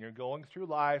blessings and you're going through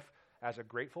life as a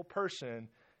grateful person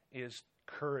is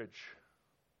courage.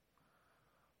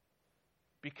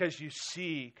 Because you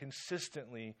see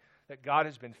consistently that God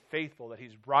has been faithful, that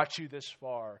he's brought you this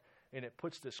far, and it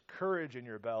puts this courage in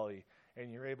your belly,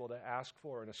 and you're able to ask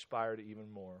for and aspire to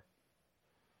even more.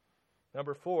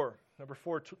 Number four,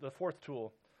 the fourth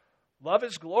tool, love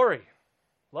is glory.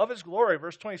 Love is glory.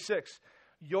 Verse 26,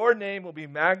 your name will be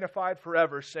magnified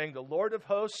forever, saying the Lord of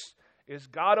hosts is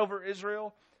God over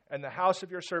Israel, and the house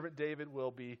of your servant David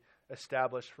will be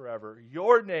established forever.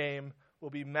 Your name will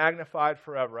be magnified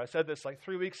forever. I said this like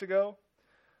 3 weeks ago.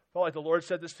 Felt like the Lord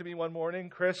said this to me one morning.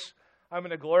 Chris, I'm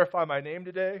going to glorify my name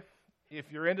today.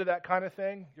 If you're into that kind of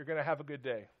thing, you're going to have a good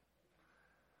day.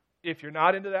 If you're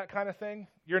not into that kind of thing,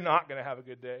 you're not going to have a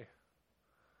good day.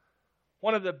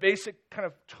 One of the basic kind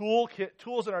of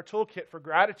tools in our toolkit for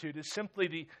gratitude is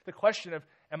simply the question of,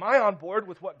 am I on board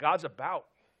with what God's about?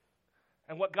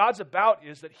 And what God's about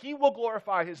is that He will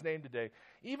glorify His name today.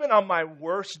 Even on my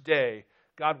worst day,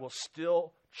 God will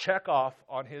still check off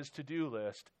on His to-do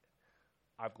list,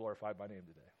 I've glorified my name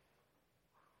today.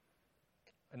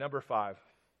 And number 5,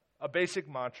 a basic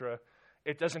mantra.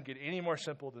 It doesn't get any more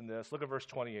simple than this. Look at verse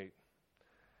 28.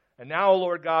 And now, O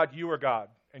Lord God, you are God,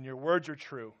 and your words are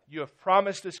true. You have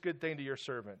promised this good thing to your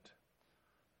servant.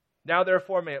 Now,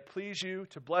 therefore, may it please you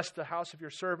to bless the house of your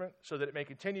servant, so that it may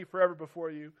continue forever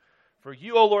before you. For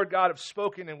you, O Lord God, have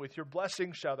spoken, and with your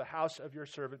blessing shall the house of your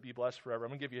servant be blessed forever. I'm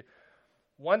going to give you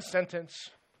one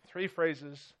sentence, 3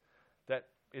 phrases, that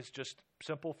is just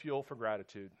simple fuel for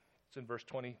gratitude. It's in verse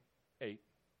 28.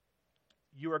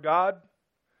 You are God.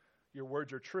 Your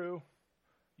words are true.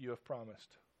 You have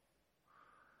promised.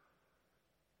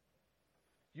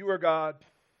 You are God.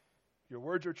 Your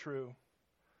words are true.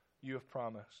 You have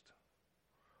promised.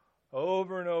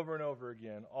 Over and over and over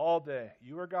again, all day.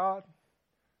 You are God.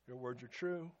 Your words are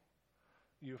true.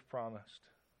 You have promised.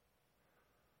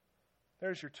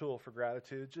 There's your tool for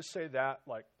gratitude. Just say that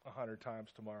like 100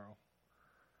 times tomorrow.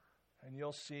 And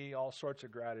you'll see all sorts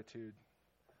of gratitude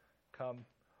come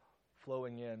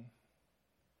flowing in.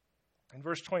 In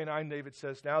verse 29, David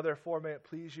says, Now therefore may it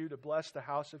please you to bless the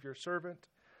house of your servant,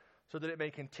 so that it may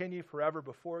continue forever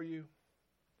before you.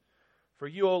 For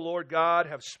you, O Lord God,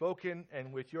 have spoken,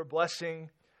 and with your blessing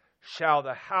shall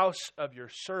the house of your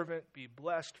servant be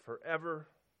blessed forever.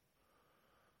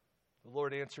 The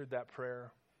Lord answered that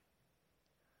prayer.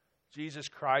 Jesus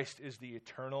Christ is the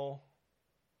eternal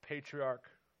patriarch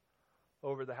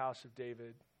over the house of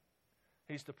David.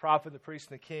 He's the prophet, the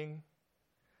priest, and the king.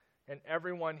 And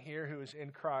everyone here who is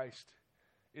in Christ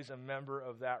is a member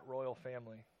of that royal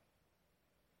family.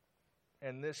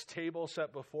 And this table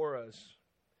set before us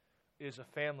is a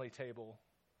family table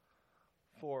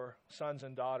for sons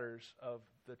and daughters of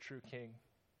the true King.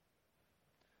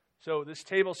 So this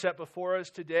table set before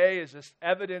us today is this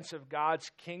evidence of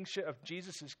God's kingship, of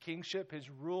Jesus' kingship, His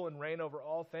rule and reign over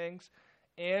all things,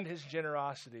 and His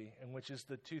generosity, and which is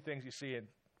the 2 things you see in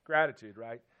gratitude,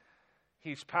 right?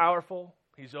 He's powerful.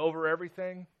 He's over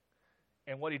everything.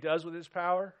 And what He does with His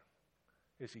power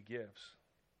is He gives.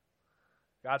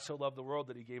 God so loved the world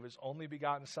that He gave His only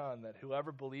begotten Son, that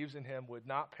whoever believes in Him would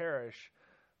not perish,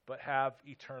 but have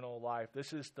eternal life.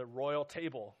 This is the royal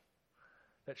table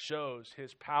that shows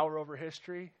His power over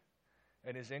history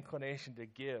and His inclination to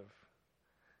give,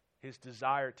 His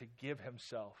desire to give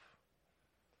Himself.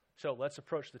 So let's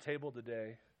approach the table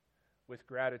today with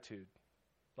gratitude.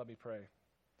 Let me pray.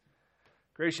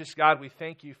 Gracious God, we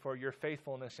thank You for Your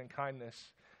faithfulness and kindness.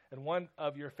 And one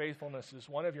of Your faithfulnesses,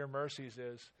 one of Your mercies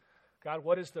is, God,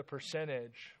 what is the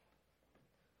percentage?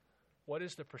 What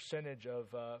is the percentage of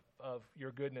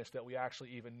Your goodness that we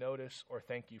actually even notice or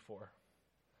thank You for?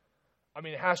 I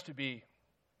mean, it has to be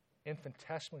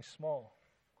infinitesimally small.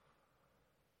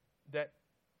 That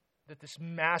this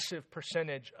massive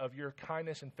percentage of Your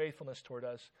kindness and faithfulness toward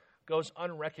us goes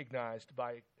unrecognized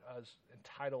by us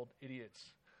entitled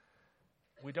idiots.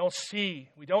 We don't see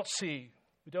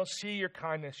Your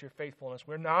kindness, Your faithfulness.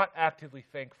 We're not actively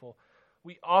thankful.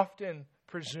 We often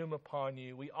presume upon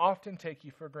You. We often take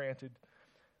You for granted.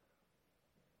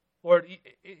 Lord,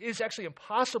 it is actually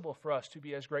impossible for us to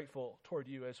be as grateful toward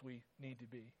You as we need to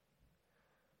be.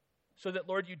 So that,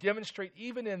 Lord, You demonstrate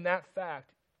even in that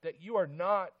fact that You are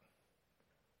not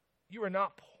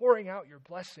pouring out Your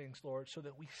blessings, Lord, so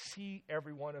that we see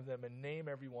every one of them and name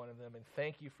every one of them and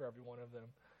thank You for every one of them.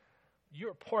 You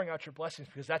are pouring out Your blessings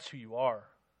because that's who You are.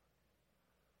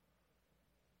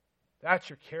 That's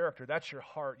Your character. That's Your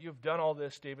heart. You've done all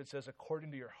this, David says, according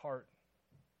to Your heart.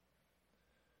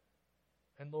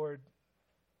 And Lord,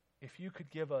 if You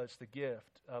could give us the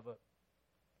gift of a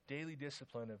daily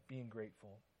discipline of being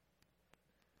grateful,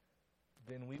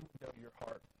 then we would know Your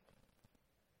heart.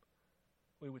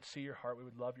 We would see Your heart. We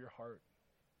would love Your heart.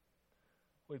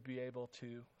 We'd be able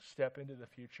to step into the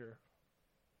future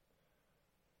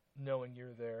knowing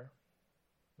You're there,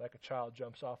 like a child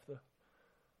jumps off the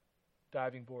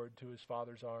diving board to his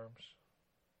father's arms.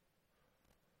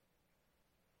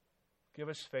 Give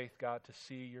us faith, God, to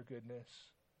see Your goodness,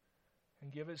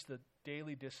 and give us the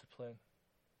daily discipline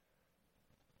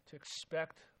to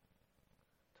expect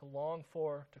to long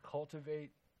for, to cultivate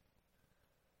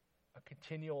a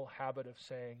continual habit of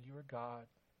saying, you are God.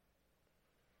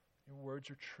 Your words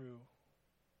are true.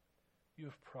 You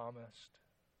have promised.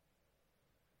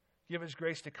 Give us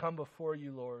grace to come before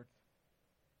you, Lord,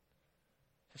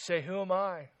 to say, who am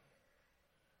I?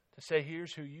 To say,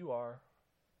 here's who you are.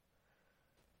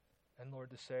 And Lord,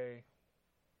 to say,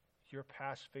 your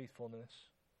past faithfulness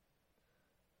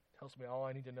tells me all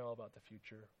I need to know about the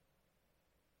future.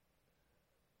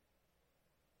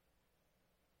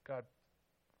 God,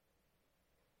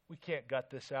 we can't gut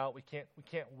this out. We can't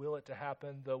will it to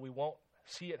happen, though we won't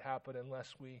see it happen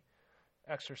unless we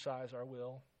exercise our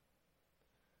will.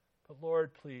 But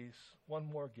Lord, please, one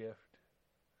more gift.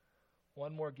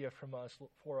 One more gift from us,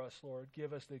 for us, Lord.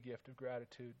 Give us the gift of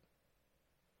gratitude.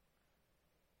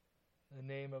 In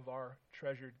the name of our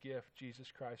treasured gift, Jesus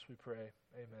Christ, we pray.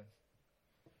 Amen.